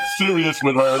that serious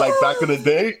with her. Like back in the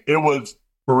day, it was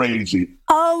crazy.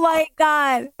 Oh my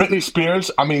God. Britney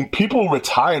Spears, I mean, people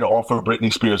retired off of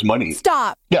Britney Spears' money.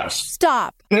 Stop. Yes.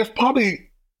 Stop. There's probably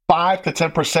 5 to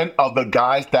 10% of the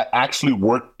guys that actually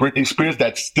work Britney Spears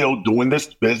that's still doing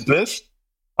this business.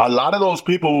 A lot of those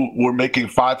people were making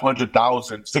 $500,000,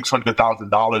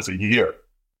 $600,000 a year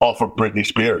off of Britney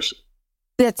Spears.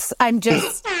 I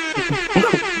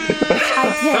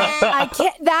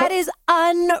can't. That is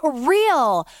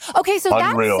unreal. Okay, so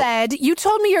unreal. That said, you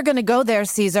told me you're going to go there,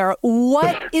 Cesar.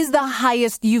 What is the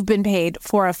highest you've been paid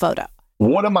for a photo?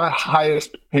 One of my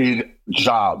highest paid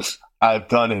jobs I've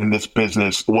done in this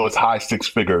business was high 6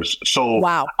 figures. So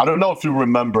wow. I don't know if you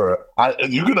remember.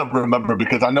 You're going to remember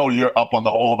because I know you're up on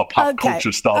all the pop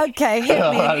culture stuff. Okay,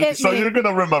 hit me. So you're going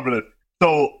to remember it.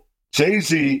 So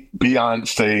Jay-Z,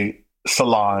 Beyonce,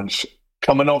 Solange,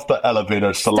 coming off the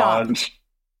elevator, Solange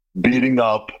beating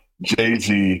up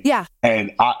Jay-Z. Yeah.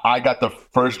 And I got the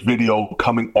first video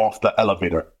coming off the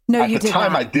elevator. No, you did not. At the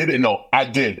time, I didn't know. I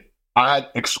did. I had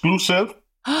exclusive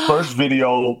first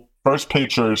video, first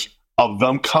pictures of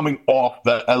them coming off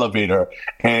the elevator.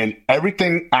 And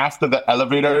everything after the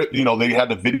elevator, they had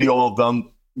the video of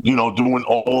them, doing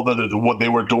all what they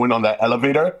were doing on that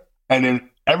elevator. And then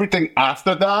everything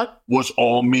after that was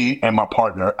all me and my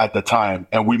partner at the time.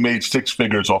 And we made 6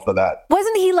 figures off of that.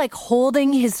 Wasn't he like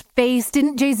holding his face?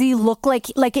 Didn't Jay-Z look like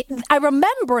it? I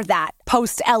remember that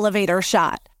post-elevator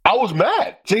shot. I was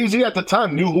mad. Jay-Z at the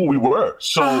time knew who we were.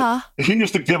 So he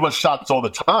used to give us shots all the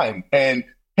time. And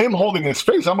him holding his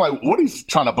face, I'm like, what is he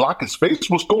trying to block his face?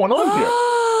 What's going on here?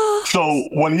 So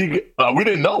when we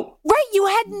didn't know. Right, you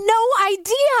had no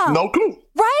idea. No clue.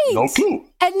 Right. No clue.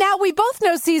 And now we both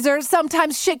know, Cesar,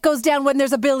 sometimes shit goes down when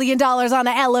there's $1 billion on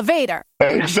an elevator.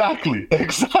 Exactly.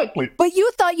 But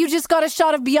you thought you just got a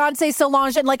shot of Beyonce,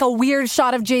 Solange, and like a weird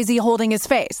shot of Jay-Z holding his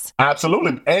face.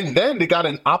 Absolutely. And then they got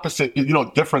an opposite,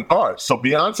 different cars. So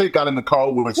Beyonce got in the car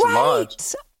with Solange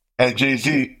and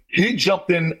Jay-Z. He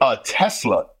jumped in a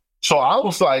Tesla. So I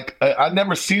was like, I'd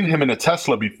never seen him in a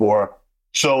Tesla before.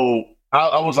 So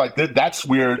I was like, that's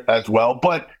weird as well.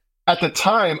 But at the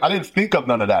time, I didn't think of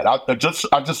none of that. I just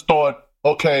thought,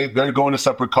 okay, they're going to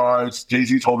separate cars.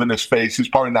 Jay-Z's holding his face. He's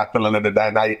probably not feeling it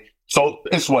that night. So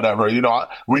it's whatever.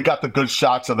 We got the good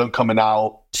shots of them coming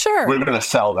out. Sure. We're going to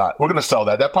sell that.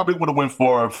 That probably would have went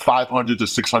for $500 to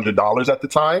 $600 at the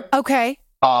time. Okay.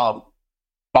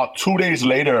 About 2 days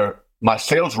later, my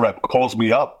sales rep calls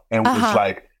me up and was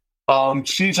like,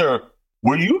 Cesar,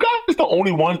 were you guys the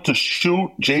only ones to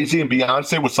shoot Jay-Z and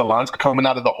Beyonce with salons coming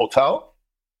out of the hotel?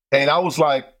 And I was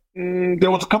like, there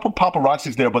was a couple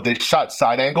paparazzis there, but they shot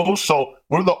side angles. So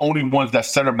we're the only ones that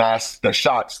center masked the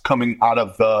shots coming out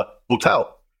of the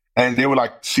hotel. And they were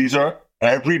like, Cesar,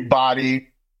 everybody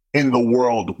in the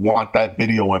world want that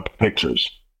video and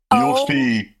pictures. You'll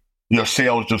see your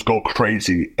sales just go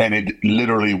crazy. And it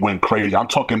literally went crazy. I'm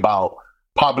talking about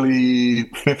probably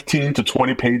 15 to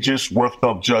 20 pages worth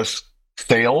of just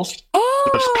sales.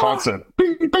 Just constant.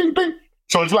 Bing, bing, bing.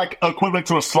 So it's like equivalent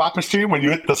to a slot machine when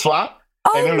you hit the slot.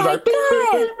 And it was like, bing, bing,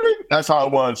 bing, bing. That's how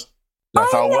it was.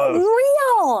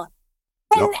 Real.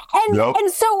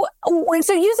 And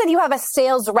so you said you have a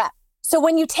sales rep. So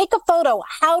when you take a photo,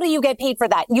 how do you get paid for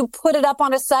that? You put it up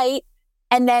on a site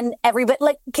and then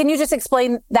everybody, can you just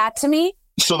explain that to me?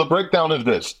 So the breakdown is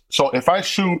this. So if I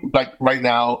shoot, like right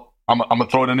now, I'm going to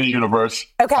throw it in the universe.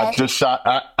 Okay. I just shot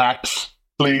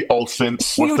Ashley Olsen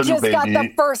with the new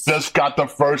baby. Just got the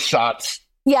first shots.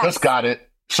 Yes. Just got it.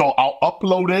 So I'll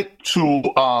upload it to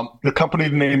the company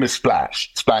name is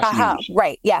Splash News.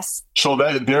 Right. Yes. So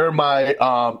they're my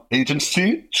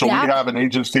agency. So we have an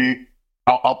agency.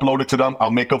 I'll upload it to them.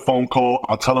 I'll make a phone call.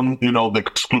 I'll tell them, the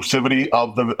exclusivity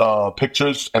of the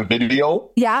pictures and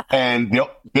video. Yeah. And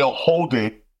they'll hold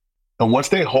it. And once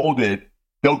they hold it,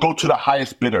 they'll go to the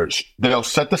highest bidders. They'll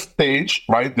set the stage,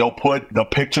 right? They'll put the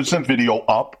pictures and video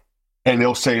up, and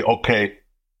they'll say, okay,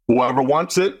 whoever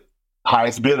wants it,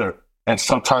 highest bidder. And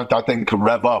sometimes that thing could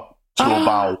rev up to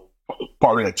about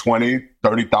probably like $20,000,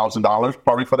 $30,000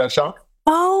 probably for that shot.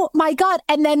 Oh my God.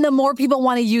 And then the more people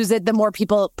want to use it, the more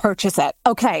people purchase it.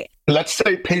 Okay. Let's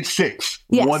say page 6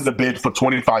 won the bid for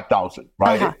 $25,000,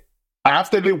 right?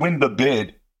 After they win the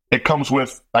bid, it comes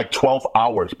with like 12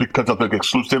 hours because of the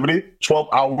exclusivity. 12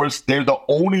 hours. They're the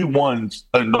only ones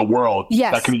in the world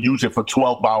that can use it for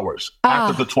 12 hours.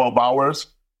 After the 12 hours,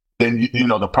 then,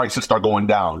 the prices start going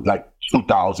down, like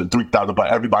 $2,000, $3,000,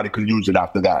 but everybody can use it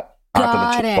after that,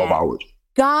 after the 12 hours.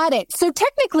 Got it. So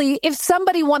technically, if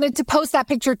somebody wanted to post that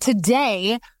picture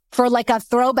today for like a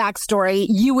throwback story,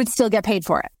 you would still get paid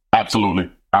for it. Absolutely.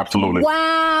 Absolutely.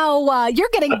 Wow. You're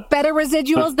getting better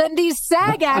residuals than these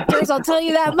SAG actors, I'll tell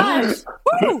you that much.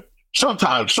 Woo!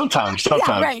 Sometimes.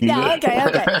 Yeah, right. Yeah,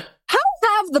 okay. How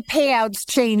have the payouts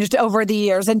changed over the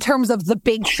years in terms of the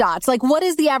big shots? Like, what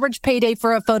is the average payday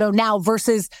for a photo now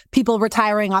versus people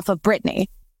retiring off of Britney?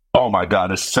 Oh my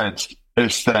God, it's sense.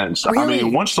 Really? I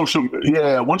mean, once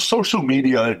social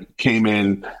media came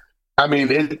in, I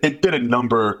mean, it did a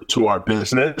number to our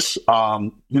business.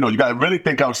 You got to really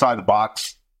think outside the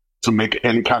box to make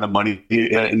any kind of money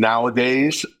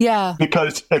nowadays. Yeah.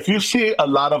 Because if you see a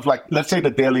lot of, like, let's say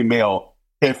the Daily Mail,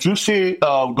 if you see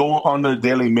go on the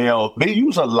Daily Mail, they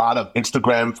use a lot of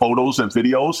Instagram photos and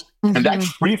videos, and that's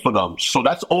free for them. So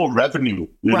that's all revenue.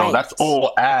 You know, that's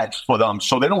all ads for them.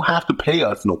 So they don't have to pay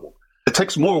us no more. It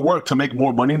takes more work to make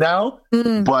more money now.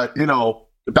 But,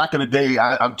 back in the day,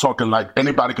 I'm talking like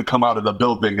anybody could come out of the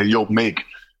building and you'll make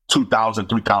 $2,000,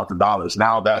 $3,000.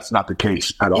 Now that's not the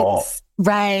case at all.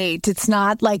 Right. It's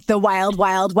not like the wild,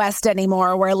 wild west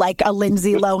anymore where like a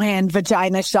Lindsay Lohan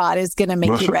vagina shot is going to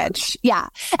make you rich. Yeah.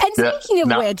 And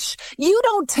speaking of which, you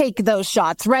don't take those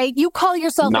shots, right? You call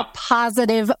yourself a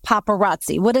positive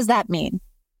paparazzi. What does that mean?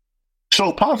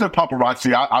 So positive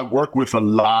paparazzi, I work with a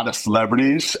lot of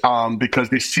celebrities because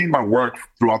they see my work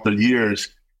throughout the years.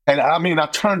 And I mean, I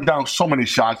turned down so many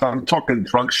shots. I'm talking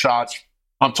drunk shots.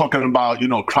 I'm talking about,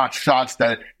 crotch shots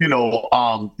that,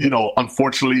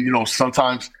 unfortunately,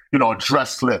 sometimes, a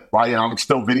dress slip, right? And I'm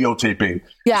still videotaping.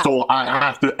 Yeah. So I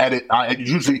have to edit. I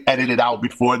usually edit it out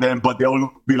before then, but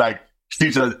they'll be like,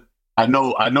 Cesar, I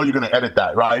know you're going to edit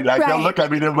that, right? Like they'll look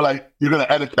at me, they'll be like, you're going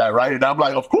to edit that, right? And I'm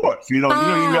like, of course, you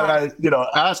guys,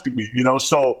 asking me,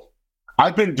 so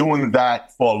I've been doing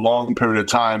that for a long period of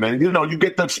time. And, you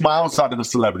get the smiles out of the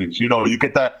celebrities, you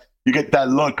get that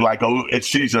look like, oh, it's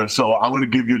Cesar, so I'm going to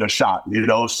give you the shot,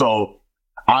 So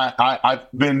I've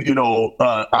been,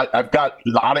 I've got a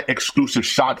lot of exclusive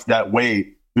shots that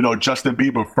way. Justin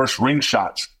Bieber first ring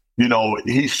shots.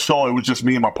 He saw it was just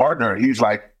me and my partner. He's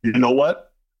like, you know what?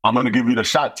 I'm going to give you the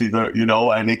shot, Cesar,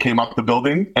 and they came out the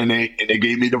building and they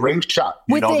gave me the ring shot.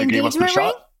 With the they gave us the engagement ring?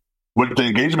 shot. with the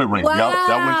engagement ring.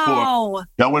 Wow.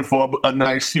 That went for a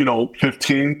nice,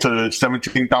 $15,000 to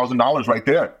 $17,000 right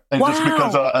there, and just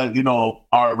because of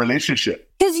our relationship.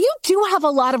 Because you do have a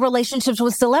lot of relationships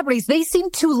with celebrities. They seem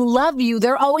to love you.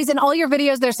 They're always in all your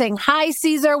videos. They're saying, "Hi,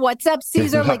 Cesar. What's up,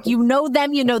 Cesar?" Like, you know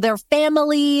them, you know their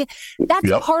family. That's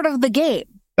part of the game.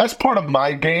 That's part of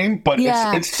my game, but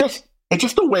it's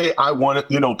just the way I wanted,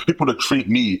 people to treat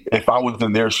me if I was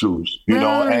in their shoes,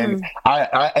 and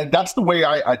and that's the way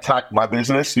I attack my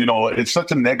business. It's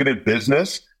such a negative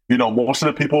business. Most of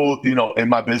the people, in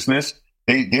my business,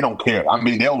 they don't care. I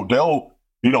mean, they'll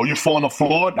you fall on the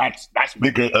floor, that's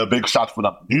a big shot for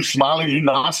them. You smiling, you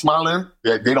not smiling,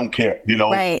 they don't care.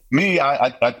 Right. Me,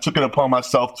 I took it upon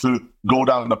myself to go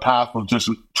down the path of just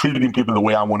treating people the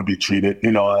way I want to be treated,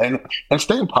 and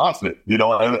staying positive,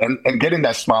 and getting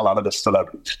that smile out of the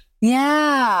celebrities.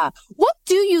 Yeah. What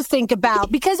do you think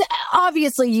about, because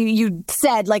obviously you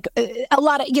said like a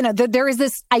lot of, there is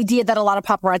this idea that a lot of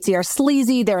paparazzi are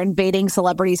sleazy. They're invading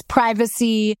celebrities'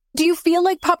 privacy. Do you feel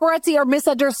like paparazzi are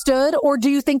misunderstood, or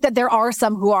do you think that there are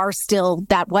some who are still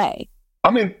that way? I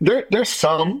mean, there's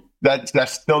some that's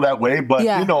still that way, but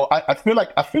I feel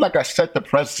like I set the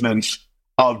precedence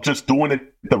of just doing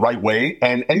it the right way.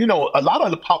 And a lot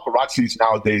of the paparazzis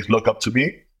nowadays look up to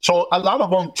me. So a lot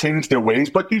of them change their ways,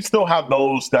 but you still have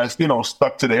those that's,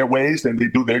 stuck to their ways and they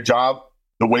do their job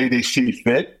the way they see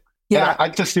fit. Yeah. And I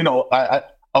just,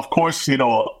 of course,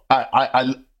 I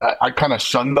kind of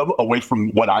shun them away from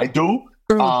what I do.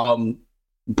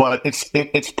 But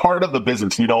it's part of the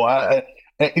business,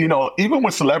 even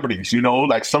with celebrities,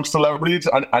 like some celebrities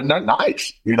are not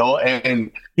nice, and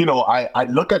I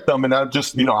look at them and I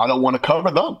just, I don't want to cover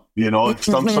them,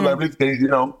 some celebrities, they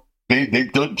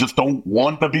just don't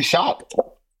want to be shot.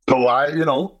 So I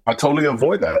totally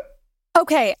avoid that.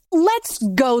 Okay, let's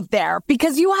go there,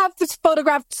 because you have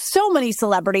photographed so many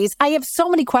celebrities. I have so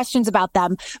many questions about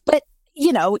them, but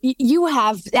you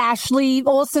have Ashley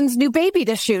Olsen's new baby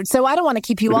to shoot, so I don't want to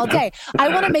keep you all day. I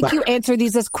want to make you answer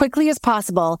these as quickly as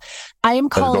possible. I am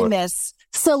calling this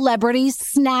Celebrity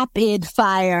Snap-Id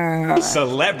Fire.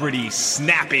 Celebrity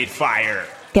Snap-Id Fire.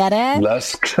 Get it?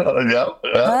 Let's go. Yeah.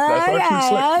 That's what you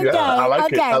said. Yeah, I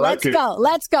like it. I like it.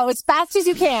 Let's go as fast as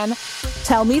you can.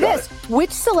 Tell me this.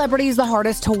 Which celebrity is the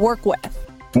hardest to work with?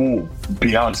 Ooh,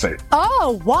 Beyonce.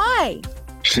 Oh, why?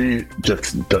 She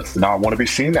just does not want to be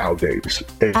seen nowadays.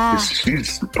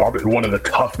 She's probably one of the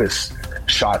toughest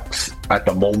shots at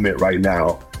the moment right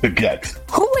now to get.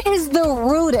 Who is the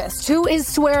rudest? Who is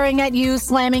swearing at you,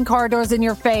 slamming car doors in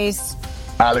your face?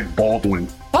 Alec Baldwin.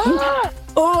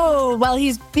 Oh, well,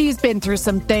 he's been through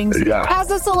some things. Yeah. Has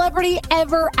a celebrity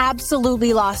ever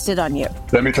absolutely lost it on you?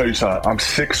 Let me tell you something. I'm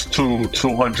 6'2",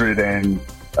 200, and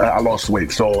I lost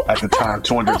weight. So at the time,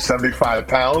 275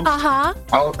 pounds.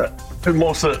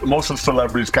 Most of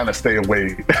celebrities kind of stay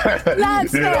away.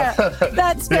 That's fair.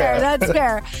 That's fair. That's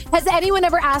fair. Has anyone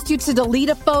ever asked you to delete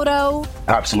a photo?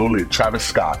 Absolutely. Travis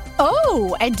Scott.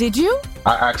 Oh, and did you?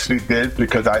 I actually did,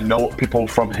 because I know people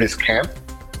from his camp.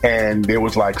 And they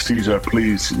was like, Cesar,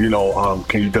 please, can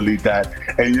you delete that?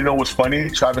 And what's funny?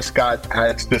 Travis Scott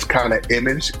has this kind of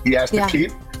image he has to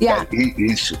keep. Yeah.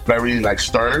 He's very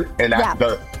stern. And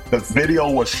the video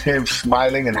was him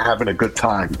smiling and having a good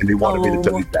time. And he wanted me to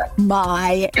delete that.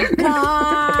 My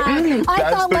God. I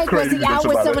thought, was he out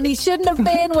with someone he shouldn't have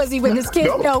been? Was he with his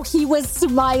kid? No, he was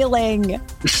smiling.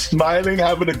 Smiling,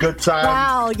 having a good time.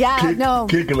 Wow, yeah,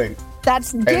 Giggling.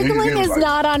 That's giggling is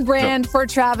not on brand for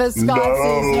Travis Scott,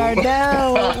 Cesar.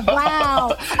 No.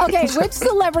 Wow. Okay, which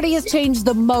celebrity has changed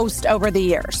the most over the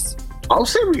years? I'll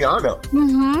say Rihanna.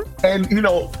 Mm-hmm. And,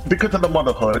 because of the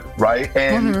motherhood, right?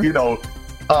 And,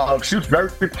 she was very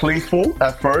playful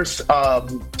at first.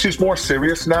 She's more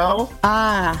serious now.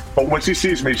 But when she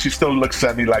sees me, she still looks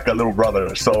at me like a little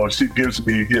brother. So she gives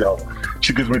me,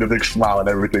 the big smile and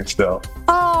everything still.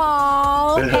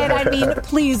 Oh, and I mean,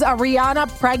 please, a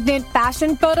Rihanna pregnant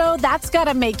fashion photo, that's got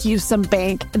to make you some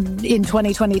bank in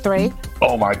 2023.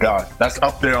 Oh my God, that's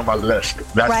up there on my list.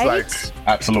 That's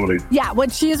absolutely. Yeah, when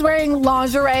she's wearing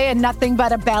lingerie and nothing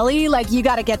but a belly, you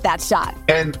got to get that shot.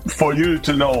 And for you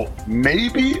to know,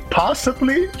 maybe,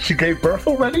 possibly, she gave birth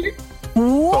already?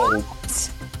 What?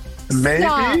 So,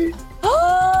 maybe,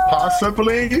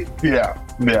 possibly, yeah.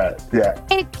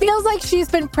 It feels like she's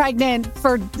been pregnant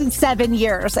for 7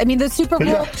 years. I mean, the Super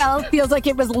Bowl feels like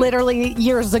it was literally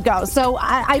years ago. So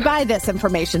I buy this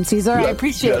information, Cesar. I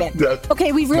appreciate it.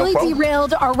 Okay, we've really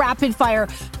derailed our rapid fire.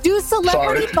 Do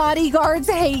celebrity bodyguards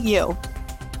hate you?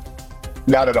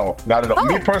 Not at all. Not at all. Oh.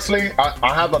 Me personally,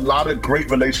 I have a lot of great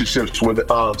relationships with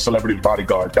celebrity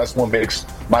bodyguards. That's what makes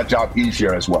my job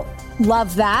easier as well.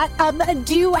 Love that.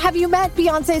 Have you met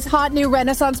Beyonce's hot new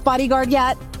Renaissance bodyguard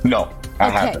yet? No, I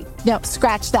haven't. No,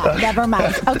 scratch that. Never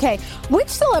mind. Okay. Which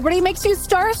celebrity makes you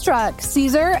starstruck?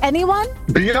 Cesar, anyone?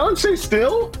 Beyonce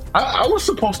still? I was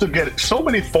supposed to get so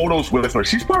many photos with her.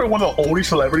 She's probably one of the only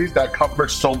celebrities that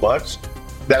covers so much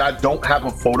that I don't have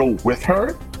a photo with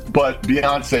her. But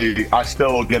Beyonce, I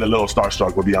still get a little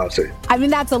starstruck with Beyonce. I mean,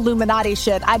 that's Illuminati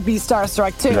shit. I'd be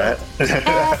starstruck too.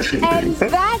 And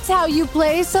that's how you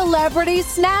play Celebrity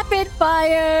Snap It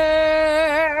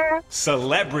Fire.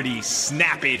 Celebrity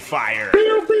Snap It Fire.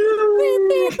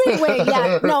 Wait,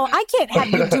 yeah, no, I can't have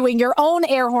you doing your own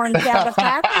air horn sound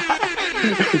effect.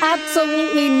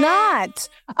 Absolutely not.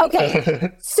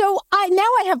 Okay, so now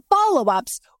I have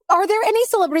follow-ups. Are there any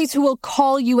celebrities who will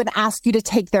call you and ask you to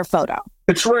take their photo?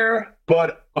 It's rare,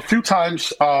 but a few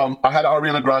times I had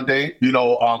Ariana Grande,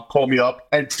 call me up.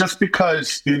 And just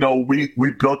because,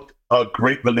 we built a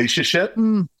great relationship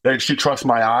and she trusts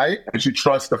my eye and she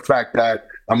trusts the fact that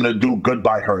I'm going to do good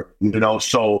by her,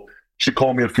 so she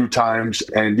called me a few times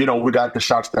and, we got the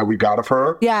shots that we got of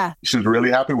her. Yeah. She's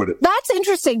really happy with it. That's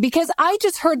interesting because I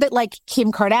just heard that like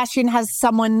Kim Kardashian has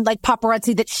someone like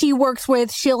paparazzi that she works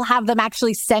with. She'll have them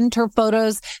actually send her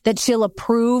photos that she'll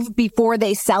approve before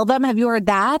they sell them. Have you heard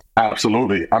that?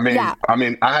 Absolutely. I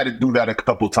mean, I had to do that a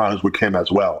couple of times with Kim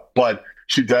as well, but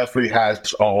she definitely has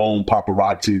her own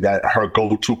paparazzi, that her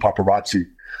go-to paparazzi.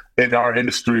 In our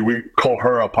industry, we call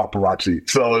her a paparazzi.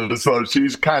 So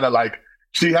she's kind of like,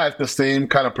 she has the same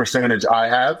kind of percentage I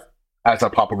have as a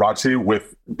paparazzi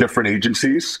with different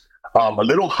agencies. A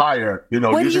little higher,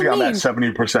 usually I'm at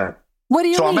 70%. What do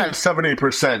you mean? So I'm at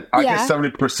 70%. I get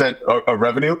 70% of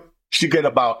revenue. She get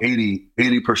about 80%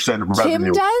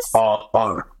 revenue. Kim does?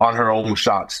 On her own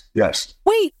shots, yes.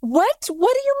 Wait, what?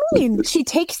 What do you mean? She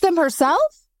takes them herself?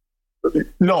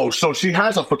 No, so she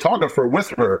has a photographer with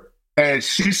her, and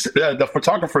the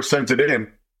photographer sends it in,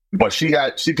 but she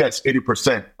gets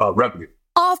 80% revenue.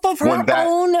 Off of her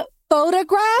own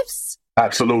photographs?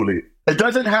 Absolutely. It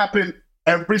doesn't happen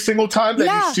every single time that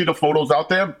you see the photos out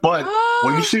there, but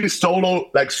when you see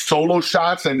solo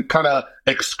shots and kind of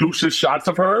exclusive shots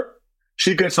of her,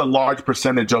 she gets a large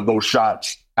percentage of those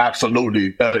shots.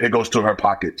 Absolutely. It goes to her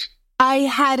pockets. I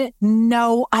had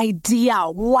no idea.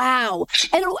 Wow.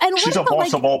 And she's a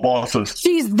boss of all bosses.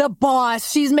 She's the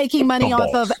boss. She's making money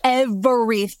off of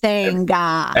everything.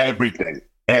 Everything.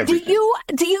 Do you?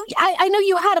 I know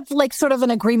you had sort of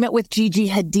an agreement with Gigi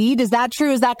Hadid. Is that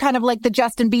true? Is that kind of like the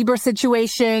Justin Bieber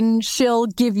situation? She'll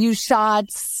give you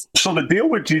shots. So the deal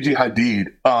with Gigi Hadid,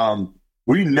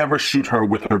 we never shoot her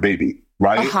with her baby,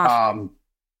 right? Uh-huh.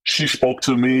 She spoke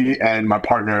to me and my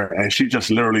partner, and she just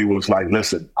literally was like,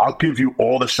 "Listen, I'll give you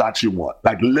all the shots you want.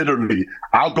 Like literally,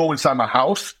 I'll go inside my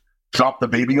house, drop the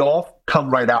baby off, come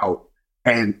right out."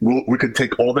 And we can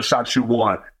take all the shots you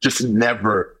want. Just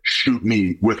never shoot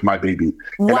me with my baby.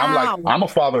 Wow. And I'm like, I'm a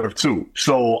father of two.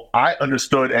 So I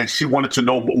understood, and she wanted to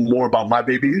know more about my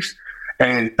babies.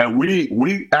 And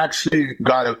we actually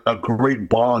got a great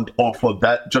bond off of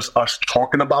that, just us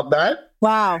talking about that.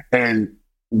 Wow. And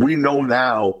we know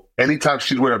now, anytime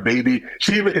she's with her baby,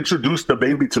 she even introduced the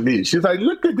baby to me. She's like,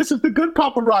 look, this is the good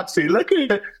paparazzi. Look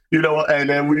at it. And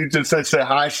then we just said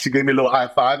hi. She gave me a little high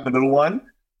five, the little one.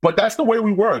 But that's the way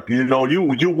we work. You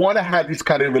want to have these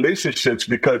kind of relationships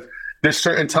because there's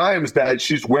certain times that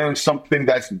she's wearing something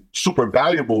that's super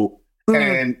valuable.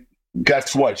 And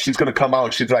guess what? She's going to come out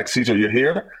and she's like, Cesar, you're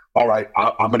here? All right,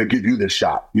 I'm going to give you this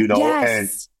shot, Yes. And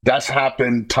that's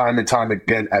happened time and time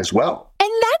again as well. And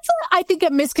that's, I think,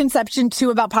 a misconception, too,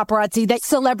 about paparazzi, that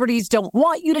celebrities don't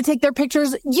want you to take their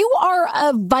pictures. You are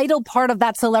a vital part of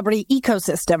that celebrity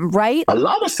ecosystem, right? A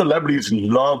lot of celebrities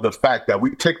love the fact that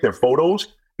we take their photos.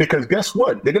 Because guess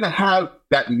what? They're going to have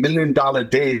that $1 million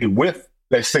day with,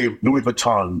 let's say, Louis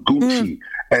Vuitton, Gucci,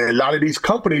 and a lot of these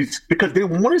companies, because they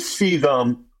want to see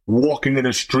them walking in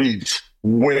the streets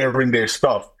wearing their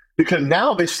stuff. Because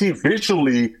now they see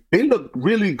visually, they look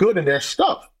really good in their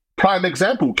stuff. Prime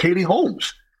example, Katie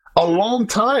Holmes. A long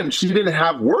time, she didn't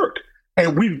have work.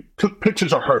 And we took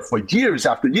pictures of her for years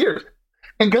after years.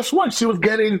 And guess what? She was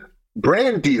getting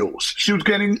brand deals. She was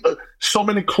getting so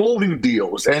many clothing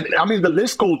deals. And I mean, the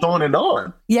list goes on and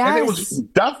on. Yes. And it was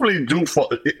definitely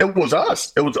it was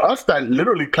us. It was us that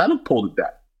literally catapulted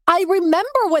that. I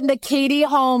remember when the Katie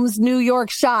Holmes New York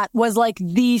shot was like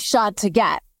the shot to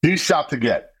get. The shot to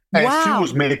get. And she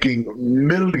was making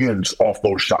millions off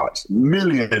those shots.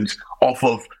 Millions off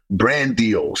of brand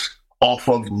deals, off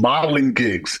of modeling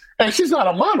gigs. And she's not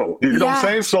a model. You know what I'm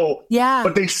saying? So,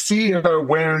 but they see her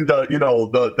wearing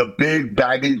the big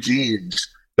baggy jeans,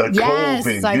 the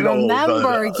clothing. I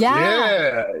remember.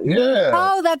 Yeah.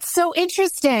 Oh, that's so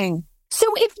interesting. So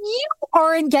if you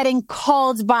aren't getting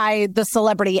called by the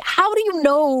celebrity, how do you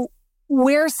know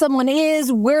where someone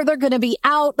is, where they're going to be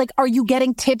out? Like, are you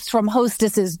getting tips from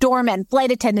hostesses, doormen,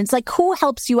 flight attendants? Like, who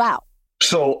helps you out?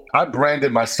 So I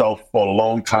branded myself for a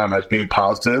long time as being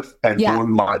positive and doing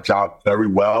my job very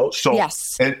well. So,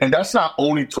 and that's not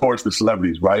only towards the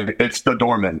celebrities, right? It's the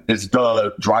doormen, it's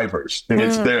the drivers,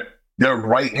 it's their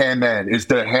right-hand man, it's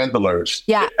their handlers.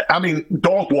 Yeah. I mean,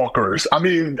 dog walkers. I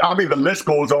mean, the list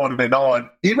goes on and on.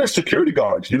 Even security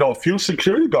guards, a few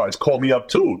security guards call me up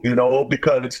too,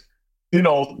 because,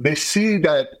 they see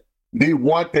that they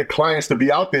want their clients to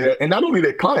be out there. And not only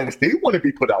their clients, they want to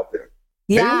be put out there.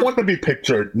 They want to be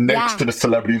pictured next to the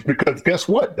celebrities because guess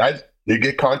what? They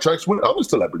get contracts with other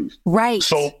celebrities. Right.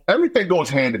 So everything goes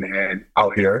hand in hand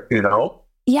out here,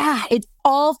 Yeah, it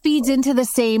all feeds into the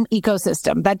same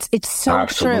ecosystem. It's so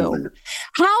true.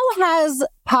 How has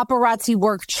paparazzi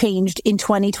work changed in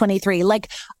 2023? Like,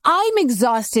 I'm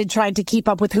exhausted trying to keep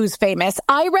up with who's famous.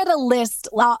 I read a list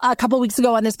a couple weeks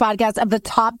ago on this podcast of the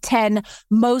top 10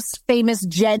 most famous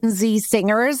Gen Z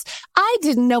singers. I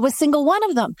didn't know a single one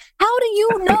of them. How do you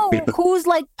know who's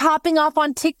like popping off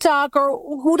on TikTok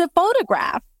or who to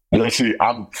photograph? Let's see,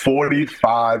 I'm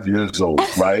 45 years old,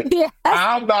 right?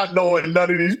 I'm not knowing none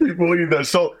of these people either.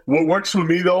 So what works for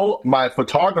me, though, my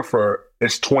photographer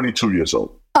is 22 years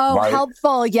old. Oh, right?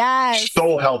 Helpful, yes.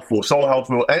 So helpful.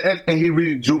 And he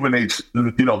rejuvenates,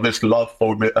 this love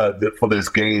for this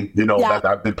game, that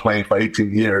I've been playing for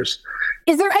 18 years.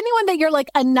 Is there anyone that you're like,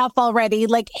 enough already?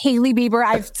 Like Hailey Bieber,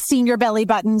 I've seen your belly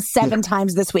button 7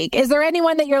 times this week. Is there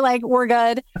anyone that you're like, we're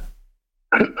good?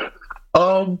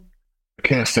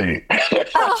 Can't say.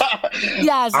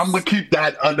 Yes. I'm gonna keep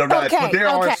that under wraps. But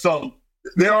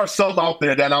there are some out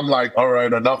there that I'm like, all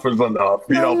right, enough is enough.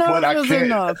 But I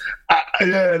can't.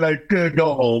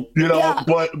 Go home.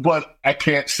 But I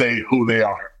can't say who they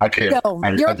are. I can't.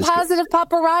 You're positive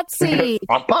paparazzi.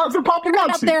 I'm positive paparazzi.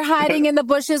 Up there hiding in the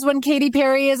bushes when Katy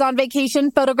Perry is on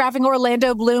vacation, photographing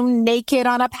Orlando Bloom naked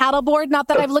on a paddleboard. Not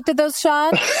that I've looked at those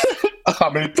shots.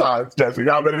 How many times, Jesse?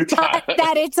 How many times?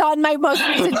 That it's on my most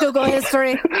recent Google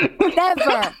history.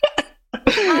 Never.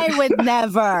 I would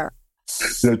never.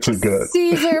 You're too good.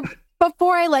 Cesar,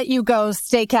 before I let you go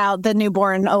stake out the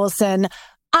newborn Olsen,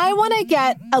 I want to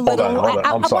get a little... Hold on.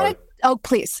 I'm sorry. Oh,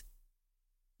 please.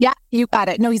 Yeah, you got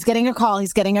it. No, he's getting a call.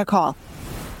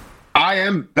 I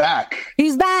am back.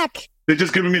 He's back. They're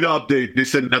just giving me the update. They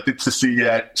said nothing to see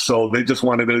yet, so they just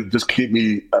wanted to just keep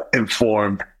me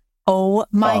informed. Oh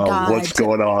my God. What's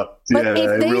going on? But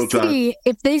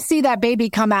if they see that baby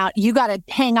come out, you got to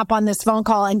hang up on this phone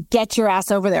call and get your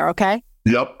ass over there, okay?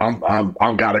 Yep,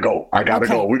 I'm gotta go. I gotta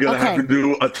go. We're gonna have to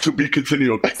do a to be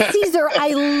continued. Cesar,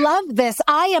 I love this.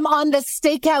 I am on the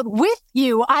stakeout with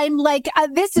you. I'm like,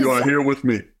 this is. You are here with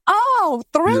me. Oh,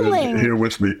 thrilling! You're here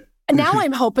with me. Now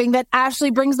I'm hoping that Ashley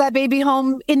brings that baby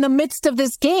home in the midst of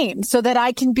this game, so that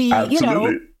I can be,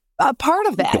 a part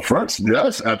of that. The first,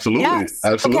 yes, absolutely,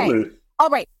 absolutely. Okay. All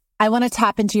right. I want to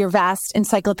tap into your vast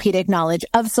encyclopedic knowledge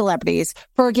of celebrities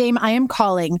for a game I am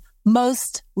calling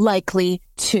Most Likely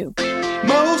To.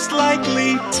 Most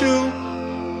likely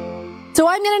to. So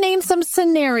I'm going to name some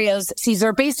scenarios,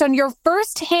 Cesar, based on your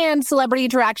firsthand celebrity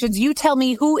interactions. You tell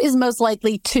me who is most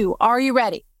likely to. Are you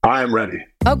ready? I am ready.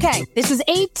 Okay. This is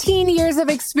 18 years of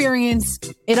experience.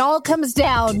 It all comes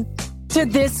down to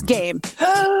this game.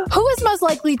 Who is most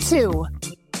likely to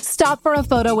stop for a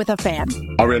photo with a fan?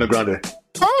 Ariana Grande.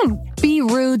 Be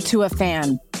rude to a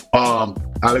fan.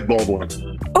 Alec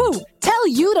Baldwin. Ooh, tell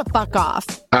you to fuck off.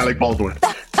 Alec Baldwin.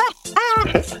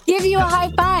 Give you a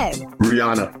high five.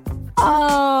 Rihanna.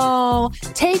 Oh,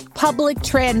 take public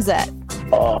transit.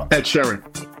 Ed Sheeran.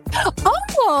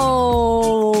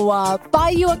 Oh, buy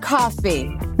you a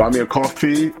coffee. Buy me a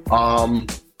coffee.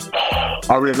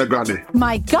 Ariana Grande.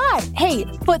 My God. Hey,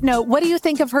 footnote, what do you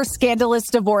think of her scandalous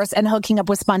divorce and hooking up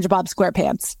with SpongeBob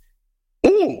SquarePants?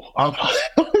 Ooh.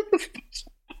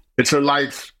 It's her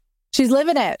life. She's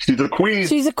living it. She's a queen.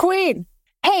 She's a queen.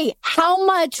 Hey, how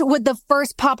much would the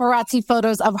first paparazzi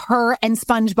photos of her and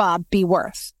SpongeBob be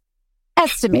worth?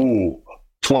 Estimate. Ooh,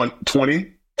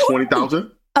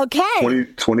 20,000. Okay.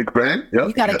 20 grand. Yep.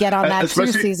 You got to get on that too,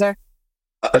 Cesar.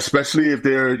 Especially if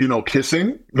they're,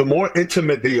 kissing. The more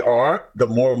intimate they are, the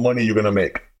more money you're going to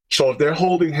make. So if they're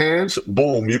holding hands,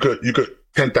 boom, you could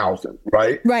 10,000,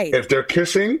 right? Right. If they're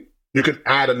kissing, you could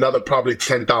add another probably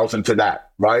 10,000 to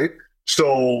that, right?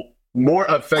 So more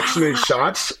affectionate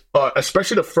shots,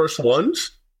 especially the first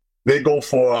ones, they go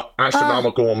for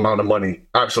astronomical amount of money.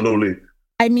 Absolutely.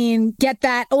 I mean, get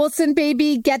that Olsen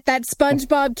baby, get that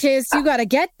SpongeBob kiss. You got to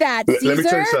get that, Cesar. Let me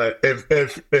tell you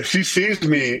something. If she sees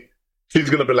me, she's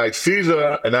going to be like,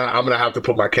 Cesar, and I'm going to have to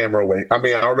put my camera away. I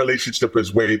mean, our relationship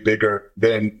is way bigger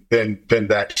than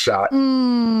that shot.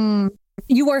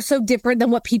 You are so different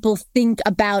than what people think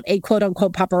about a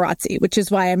quote-unquote paparazzi, which is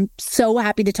why I'm so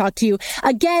happy to talk to you.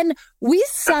 Again, we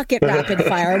suck at rapid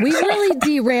fire. We really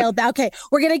derailed. Okay,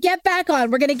 we're going to get back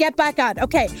on.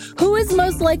 Okay, who is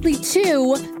most likely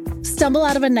to stumble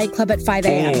out of a nightclub at 5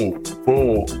 a.m.?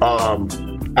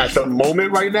 At the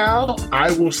moment right now,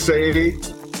 I will say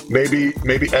maybe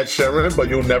Ed Sheeran, but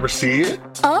you'll never see it.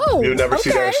 You'll never see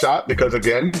that shot because,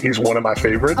 again, he's one of my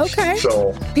favorites. Okay.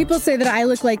 So people say that I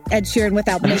look like Ed Sheeran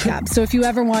without makeup. So if you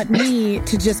ever want me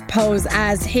to just pose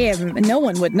as him, no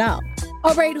one would know.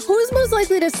 All right, who's most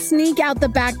likely to sneak out the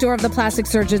back door of the plastic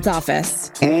surgeon's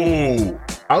office?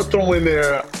 I'll throw in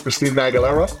there Christina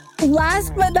Aguilera.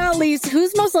 Last but not least,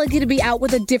 who's most likely to be out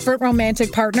with a different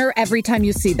romantic partner every time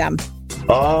you see them?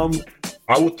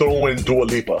 I would throw in Dua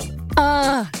Lipa.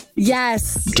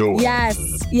 Yes. Dua. Yes.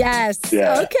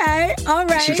 Yeah. Okay. All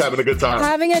right. She's having a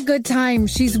good time.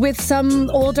 She's with some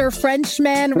older French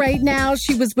man right now.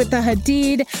 She was with the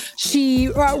Hadid. She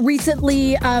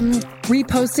recently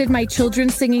reposted my children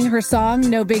singing her song,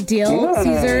 No Big Deal,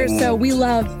 Cesar. So we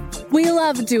love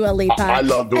Dua Lipa. I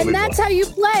love Dua Lipa. And that's how you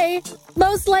play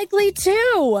Most Likely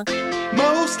To.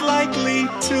 Most likely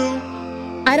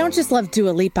to. I don't just love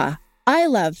Dua Lipa. I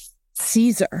love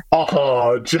Cesar.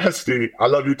 Oh, Jesse. I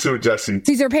love you too, Jesse.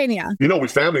 Cesar Pena. You know, we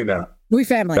family now. We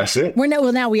family. That's it.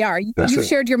 Now we are. You've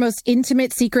shared your most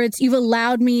intimate secrets. You've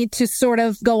allowed me to sort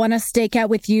of go on a stakeout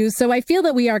with you. So I feel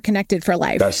that we are connected for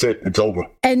life. That's it. It's over.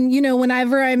 And,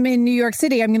 whenever I'm in New York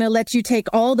City, I'm going to let you take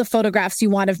all the photographs you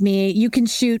want of me. You can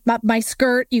shoot my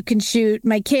skirt. You can shoot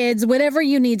my kids. Whatever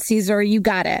you need, Cesar, you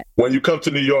got it. When you come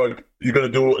to New York, you're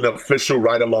going to do an official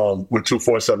ride-along with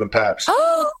 247 Paps.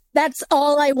 Oh! That's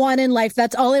all I want in life.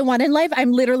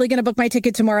 I'm literally going to book my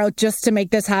ticket tomorrow just to make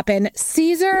this happen.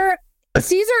 Cesar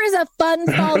is a fun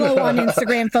follow on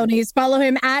Instagram, phonies. Follow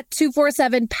him at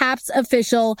 247 Paps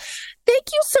Official. Thank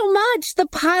you so much. The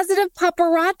positive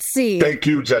paparazzi. Thank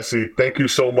you, Jesse. Thank you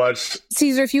so much.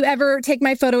 Cesar, if you ever take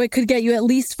my photo, it could get you at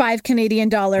least $5 Canadian.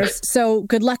 So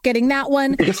good luck getting that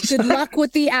one. Good luck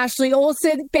with the Ashley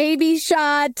Olsen baby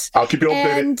shot. I'll keep you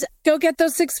updated. And go get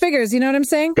those 6 figures. You know what I'm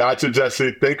saying? Gotcha,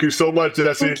 Jesse. Thank you so much,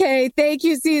 Jesse. Okay. Thank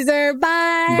you, Cesar.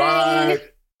 Bye. Bye.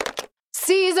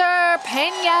 Cesar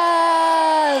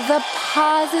Pena, the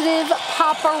positive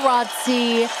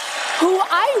paparazzi, who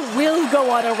I will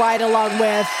go on a ride along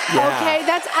with. Yeah. Okay,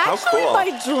 that's actually my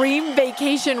dream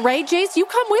vacation, right, Jace? You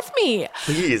come with me.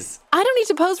 Please. I don't need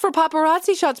to pose for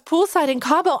paparazzi shots poolside in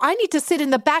Cabo. I need to sit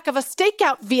in the back of a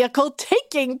stakeout vehicle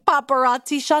taking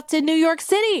paparazzi shots in New York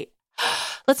City.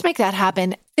 Let's make that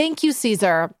happen. Thank you,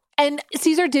 Cesar. And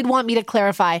Cesar did want me to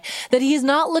clarify that he is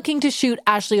not looking to shoot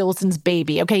Ashley Olsen's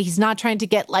baby, okay? He's not trying to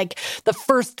get, the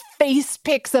first face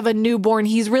pics of a newborn.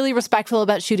 He's really respectful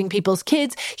about shooting people's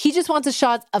kids. He just wants a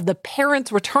shot of the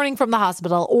parents returning from the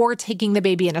hospital or taking the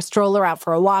baby in a stroller out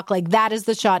for a walk. That is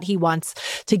the shot he wants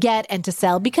to get and to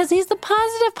sell because he's the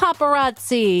positive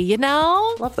paparazzi,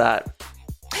 Love that.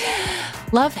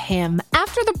 Love him.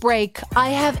 After the break, I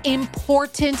have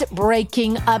important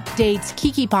breaking updates.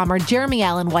 Keke Palmer, Jeremy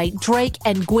Allen White, Drake,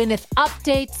 and Gwyneth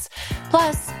updates.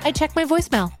 Plus, I check my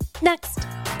voicemail. Next.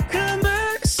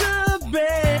 Commercial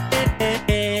break.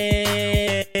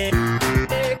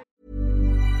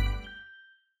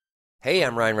 Hey,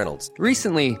 I'm Ryan Reynolds.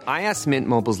 Recently, I asked Mint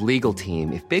Mobile's legal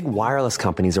team if big wireless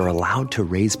companies are allowed to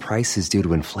raise prices due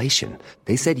to inflation.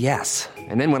 They said yes.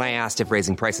 And then when I asked if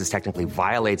raising prices technically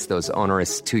violates those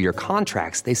onerous 2-year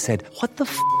contracts, they said, "What the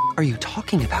f*** are you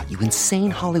talking about, you insane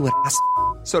Hollywood ass?"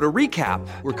 So to recap,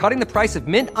 we're cutting the price of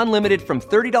Mint Unlimited from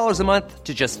 $30 a month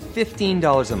to just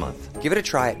 $15 a month. Give it a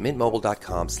try at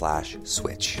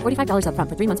mintmobile.com/switch. $45 up front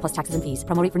for 3 months plus taxes and fees.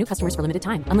 Promo rate for new customers for limited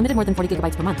time. Unlimited more than 40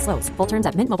 gigabytes per month. Slows full terms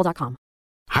at mintmobile.com.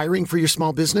 Hiring for your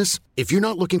small business? If you're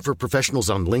not looking for professionals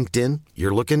on LinkedIn,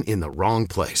 you're looking in the wrong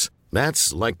place.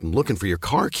 That's like looking for your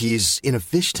car keys in a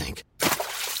fish tank.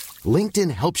 LinkedIn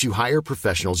helps you hire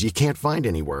professionals you can't find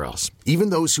anywhere else,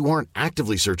 even those who aren't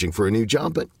actively searching for a new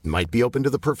job but might be open to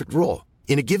the perfect role.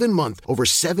 In a given month, over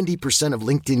 70% of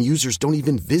LinkedIn users don't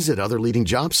even visit other leading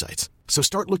job sites. So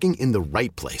start looking in the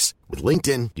right place. With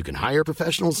LinkedIn, you can hire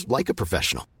professionals like a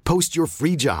professional. Post your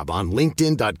free job on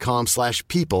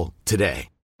linkedin.com/people today.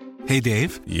 Hey,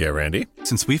 Dave. Yeah, Randy.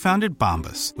 Since we founded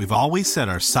Bombas, we've always said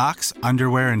our socks,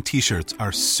 underwear, and T-shirts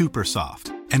are super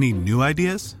soft. Any new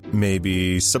ideas?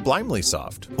 Maybe sublimely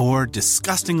soft. Or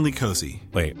disgustingly cozy.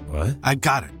 Wait, what? I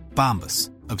got it. Bombas.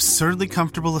 Absurdly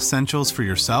comfortable essentials for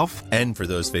yourself and for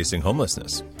those facing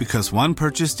homelessness. Because one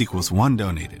purchased equals one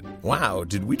donated. Wow,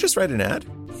 did we just write an ad?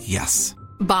 Yes.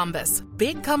 Bombas.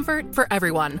 Big comfort for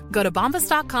everyone. Go to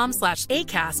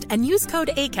bombas.com/ACAST and use code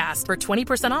ACAST for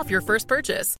 20% off your first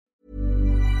purchase.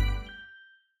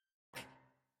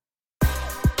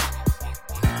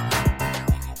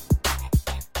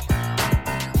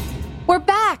 We're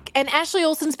back, and Ashley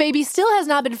Olsen's baby still has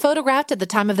not been photographed at the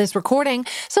time of this recording,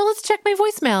 so let's check my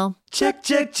voicemail. Check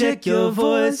your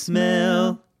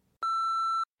voicemail.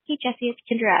 Hey, Jesse, it's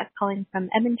Kendra calling from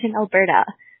Edmonton, Alberta.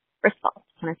 First of all, I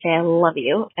just want to say I love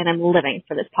you, and I'm living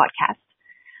for this podcast.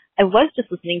 I was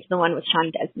just listening to the one with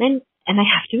Sean Desmond, and I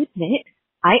have to admit,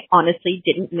 I honestly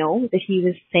didn't know that he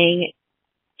was saying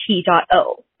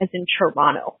T.O, as in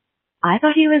Toronto. I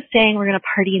thought he was saying we're going to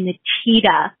party in the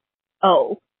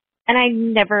T.O. And I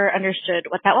never understood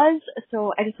what that was.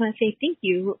 So I just want to say thank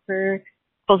you for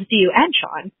both of you and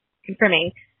Sean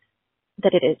confirming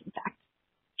that it is, in fact,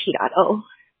 T.O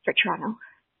for Toronto.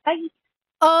 Bye.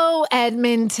 Oh,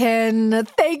 Edmonton,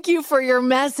 thank you for your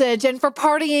message and for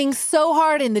partying so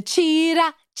hard in the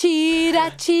Cheetah-O.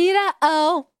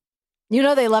 You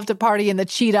know they love to party in the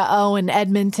Cheetah-O in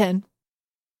Edmonton.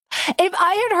 If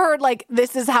I had heard, like,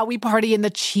 this is how we party in the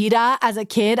Cheetah as a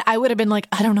kid, I would have been like,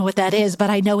 I don't know what that is, but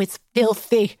I know it's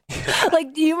filthy.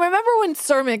 Like, do you remember when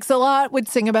Sir Mix-a-Lot would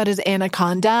sing about his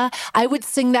anaconda? I would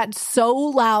sing that so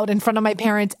loud in front of my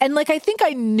parents. And, like, I think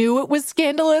I knew it was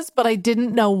scandalous, but I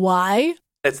didn't know why.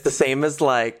 It's the same as,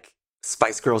 like,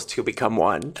 Spice Girls 2 Become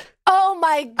One. Oh,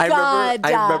 my God.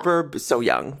 I remember so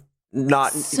young.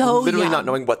 Literally not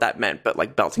knowing what that meant, but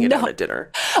like belting it down at dinner.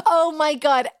 Oh my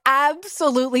God,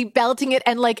 absolutely belting it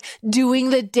and like doing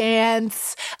the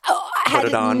dance. Oh, I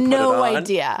had no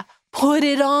idea. Put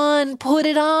it on.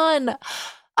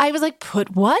 I was like,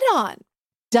 put what on?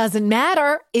 Doesn't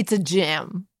matter. It's a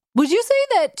jam. Would you say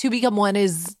that To Become One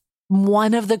is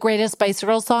one of the greatest Spice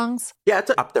Girls songs? Yeah,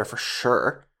 it's up there for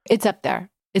sure. It's up there.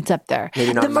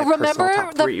 Maybe not my remember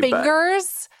top three, the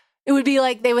fingers? It would be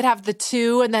like they would have the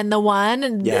 2 and then the 1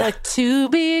 and like To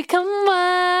Become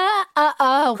One.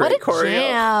 What a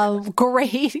choreo. Jam.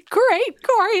 Great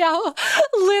choreo.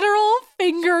 Literal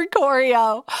finger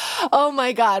choreo. Oh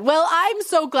my God. Well, I'm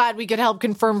so glad we could help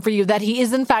confirm for you that he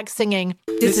is in fact singing.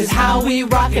 This is how we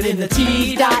rock it in the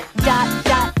T.O.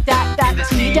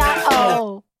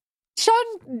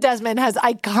 Sean Desmond has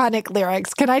iconic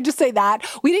lyrics. Can I just say that?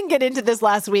 We didn't get into this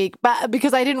last week but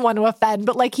because I didn't want to offend,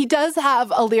 but like he does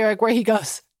have a lyric where he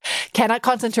goes, cannot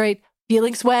concentrate,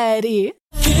 feeling sweaty.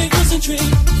 Can't concentrate,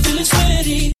 feeling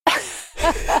sweaty.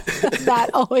 That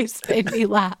always made me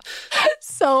laugh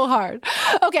so hard.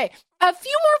 Okay, a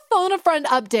few more Phone-a-Friend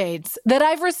updates that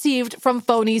I've received from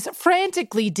phonies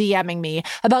frantically DMing me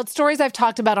about stories I've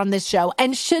talked about on this show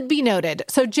and should be noted.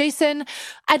 So, Jason,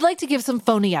 I'd like to give some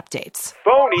phony updates.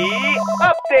 Phony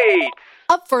updates!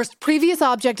 Up first, previous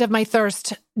object of my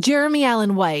thirst, Jeremy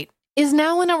Allen White, is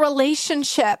now in a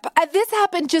relationship. This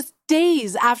happened just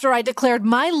days after I declared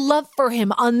my love for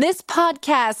him on this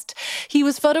podcast. He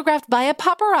was photographed by a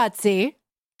paparazzi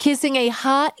kissing a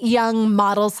hot young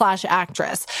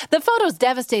model/actress. The photos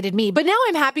devastated me, but now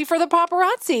I'm happy for the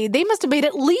paparazzi. They must have made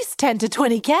at least 10 to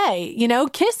 20K. You know,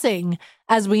 kissing,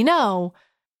 as we know,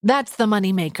 that's the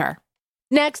moneymaker.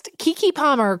 Next, Keke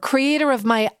Palmer, creator of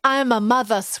my I'm a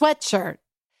Mother sweatshirt,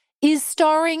 is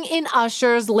starring in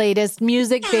Usher's latest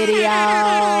music video.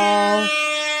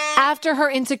 After her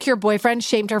insecure boyfriend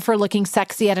shamed her for looking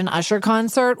sexy at an Usher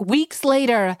concert, weeks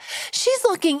later, she's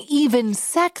looking even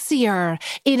sexier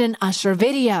in an Usher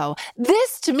video.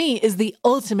 This, to me, is the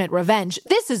ultimate revenge.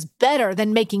 This is better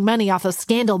than making money off of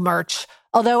scandal merch.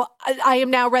 Although I am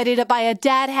now ready to buy a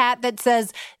dad hat that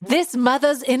says, "This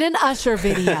mother's in an Usher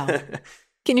video."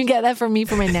 Can you get that for me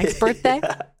for my next birthday?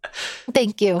 Yeah.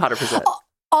 Thank you. 100%.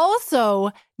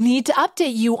 Also, need to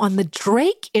update you on the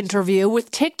Drake interview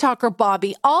with TikToker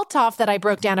Bobbi Althoff that I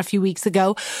broke down a few weeks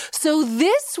ago. So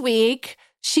this week,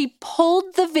 she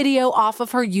pulled the video off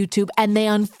of her YouTube and they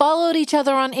unfollowed each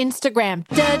other on Instagram.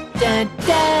 Da, da,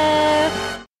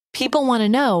 da. People want to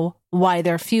know why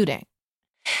they're feuding.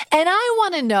 And I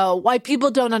want to know why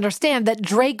people don't understand that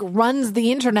Drake runs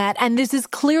the internet and this is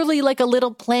clearly like a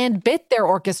little planned bit they're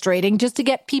orchestrating just to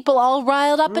get people all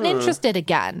riled up and interested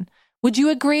again. Would you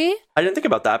agree? I didn't think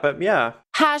about that, but yeah.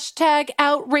 Hashtag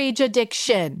outrage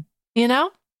addiction. You know?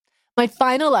 My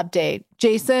final update.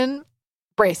 Jason,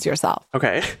 brace yourself.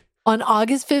 Okay. On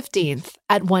August 15th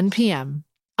at 1 p.m.,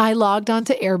 I logged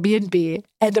onto Airbnb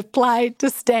and applied to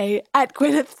stay at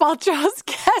Gwyneth Paltrow's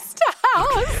guest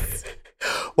house.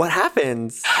 What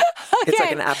happens? Okay. It's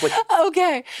like an application.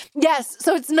 Okay. Yes.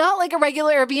 So it's not like a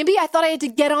regular Airbnb. I thought I had to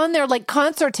get on there like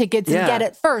concert tickets and get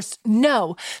it first.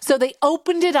 No. So they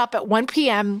opened it up at 1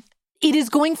 p.m. It is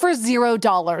going for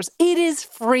 $0. It is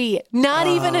free. Not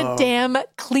even a damn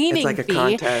cleaning fee. It's like a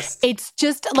contest. It's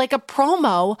just like a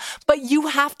promo, but you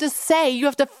have to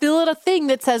fill out a thing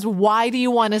that says, why do you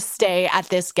want to stay at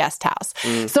this guest house?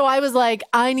 So I was like,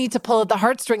 I need to pull at the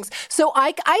heartstrings. So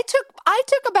I took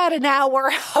about an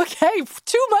hour, okay,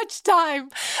 too much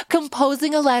time,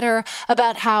 composing a letter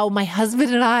about how my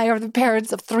husband and I are the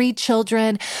parents of 3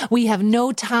 children. We have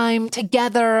no time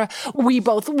together. We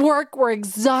both work. We're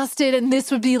exhausted. And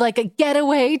this would be like a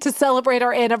getaway to celebrate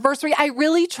our anniversary. I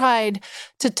really tried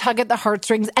to tug at the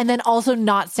heartstrings and then also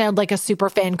not sound like a super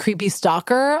fan creepy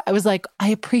stalker. I was like, I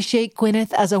appreciate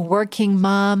Gwyneth as a working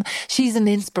mom. She's an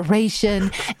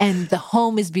inspiration and the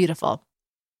home is beautiful.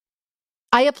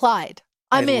 I applied.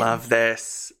 I'm in. I love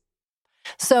this.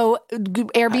 So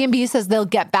Airbnb says they'll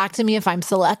get back to me if I'm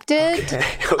selected. Okay.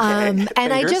 And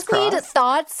I just need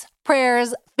thoughts,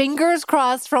 prayers, fingers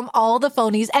crossed from all the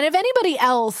phonies. And if anybody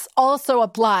else also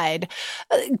applied,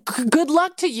 good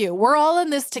luck to you. We're all in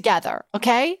this together,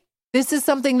 okay? This is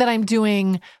something that I'm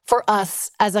doing for us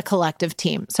as a collective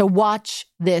team. So watch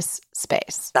this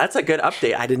space. That's a good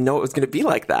update. I didn't know it was going to be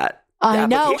like that. The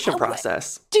application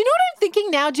process. Do you know what I'm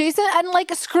thinking now, Jason? And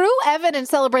like, screw Evan and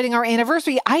celebrating our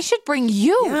anniversary. I should bring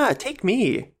you. Yeah, take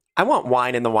me. I want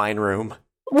wine in the wine room.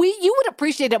 You would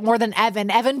appreciate it more than Evan.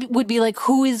 Evan would be like,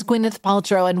 who is Gwyneth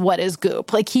Paltrow and what is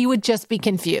Goop? Like, he would just be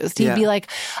confused. He'd be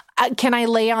like, can I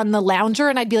lay on the lounger?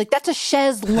 And I'd be like, that's a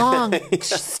chaise longue.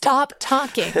 Stop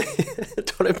talking.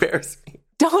 Don't embarrass me.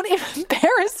 Don't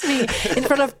embarrass me in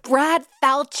front of Brad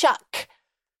Falchuk.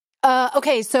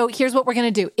 Okay, so here's what we're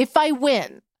going to do. If I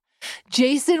win,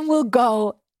 Jason will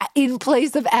go in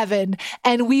place of Evan,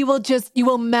 and you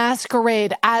will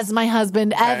masquerade as my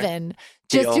husband, Evan,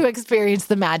 just to experience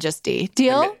the majesty.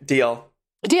 Deal? Deal.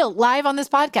 Live on this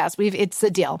podcast. It's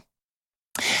a deal.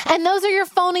 And those are your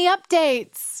phony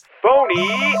updates. Phony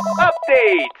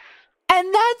updates.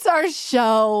 And that's our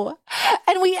show.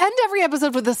 And we end every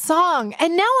episode with a song.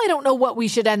 And now I don't know what we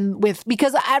should end with,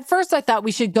 because at first I thought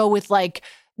we should go with like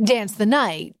Dance the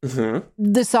Night,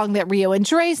 the song that Rio and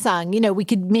Dre sung. You know,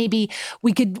 maybe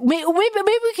we can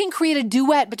create a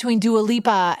duet between Dua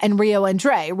Lipa and Rio and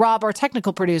Dre. Rob, our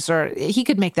technical producer, he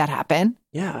could make that happen.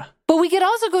 Yeah. But we could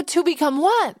also go 2 Become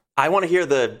 1. I want to hear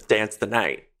the Dance the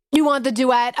Night. You want the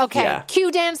duet? Okay. Yeah.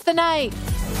 Cue Dance the Night.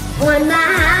 When my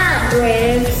heart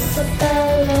breaks,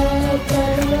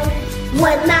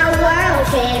 when my world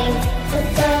shakes,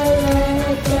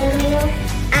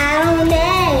 I don't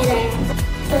need it.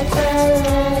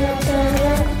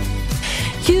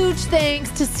 Huge thanks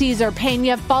to Cesar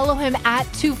Pena. Follow him at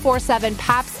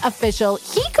 247PAPsOfficial.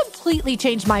 He completely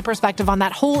changed my perspective on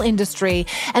that whole industry.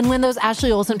 And when those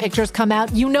Ashley Olsen pictures come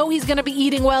out, you know he's going to be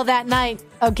eating well that night,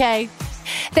 okay?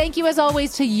 Thank you, as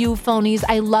always, to you, phonies.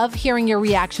 I love hearing your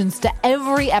reactions to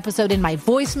every episode in my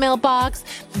voicemail box.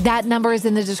 That number is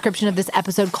in the description of this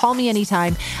episode. Call me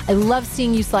anytime. I love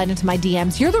seeing you slide into my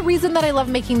DMs. You're the reason that I love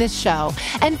making this show.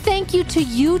 And thank you to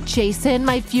you, Jason,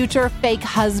 my future fake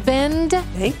husband.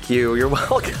 Thank you. You're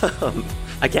welcome.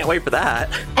 I can't wait for that.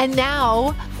 And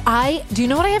now, do you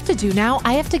know what I have to do now?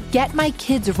 I have to get my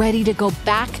kids ready to go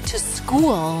back to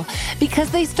school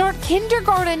because they start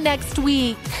kindergarten next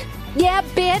week. Yeah,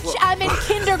 bitch, I'm in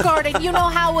kindergarten. You know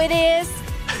how it is.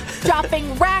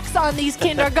 Dropping racks on these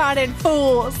kindergarten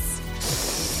fools.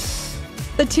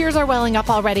 The tears are welling up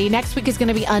already. Next week is going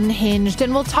to be Unhinged,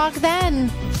 and we'll talk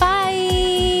then.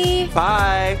 Bye.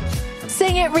 Bye.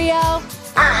 Sing it, Rio.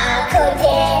 I could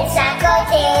dance, I could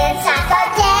dance, I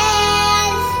could dance.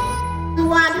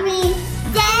 Want me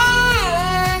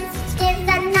dance, dance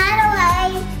the night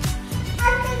away.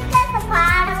 I think that's a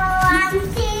part of what I'm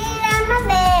seeing on my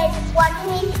bed. Want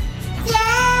me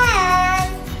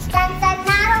dance, dance the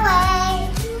night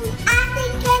away. I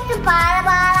think it's a part of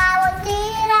what I was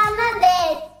seeing on my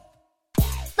bed.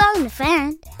 Phone a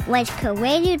Friend was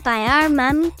created by our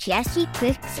mommy, Jessie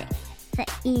Cruikshank. The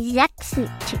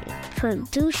executive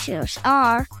producers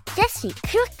are Jessie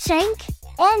Cruikshank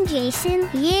and Jason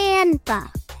Yamba.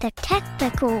 The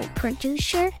technical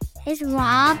producer is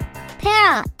Rob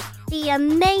Pera. The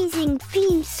amazing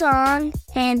theme song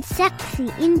and sexy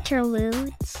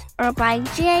interludes are by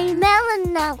Jay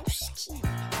Malinowski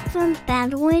from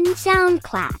Bedouin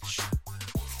Soundclash.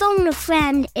 Phone a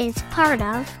Friend is part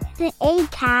of the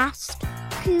Acast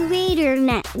Creator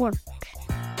Network.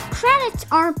 Credits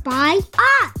are by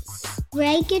us,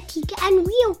 Ray Gatica and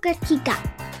Rio Gatica.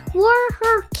 We're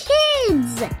her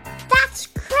kids. That's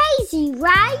crazy,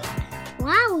 right?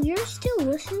 Wow, you're still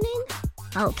listening?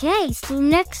 Okay, see you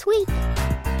next week.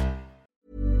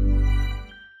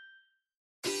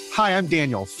 Hi, I'm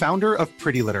Daniel, founder of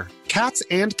Pretty Litter. Cats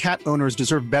and cat owners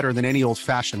deserve better than any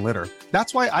old-fashioned litter.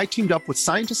 That's why I teamed up with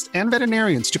scientists and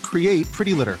veterinarians to create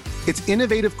Pretty Litter. Its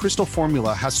innovative crystal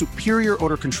formula has superior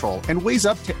odor control and weighs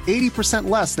up to 80%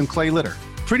 less than clay litter.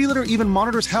 Pretty Litter even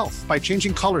monitors health by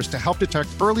changing colors to help detect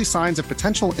early signs of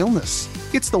potential illness.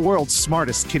 It's the world's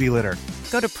smartest kitty litter.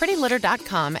 Go to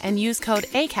prettylitter.com and use code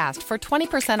ACAST for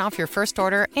 20% off your first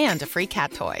order and a free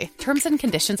cat toy. Terms and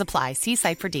conditions apply. See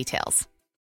site for details.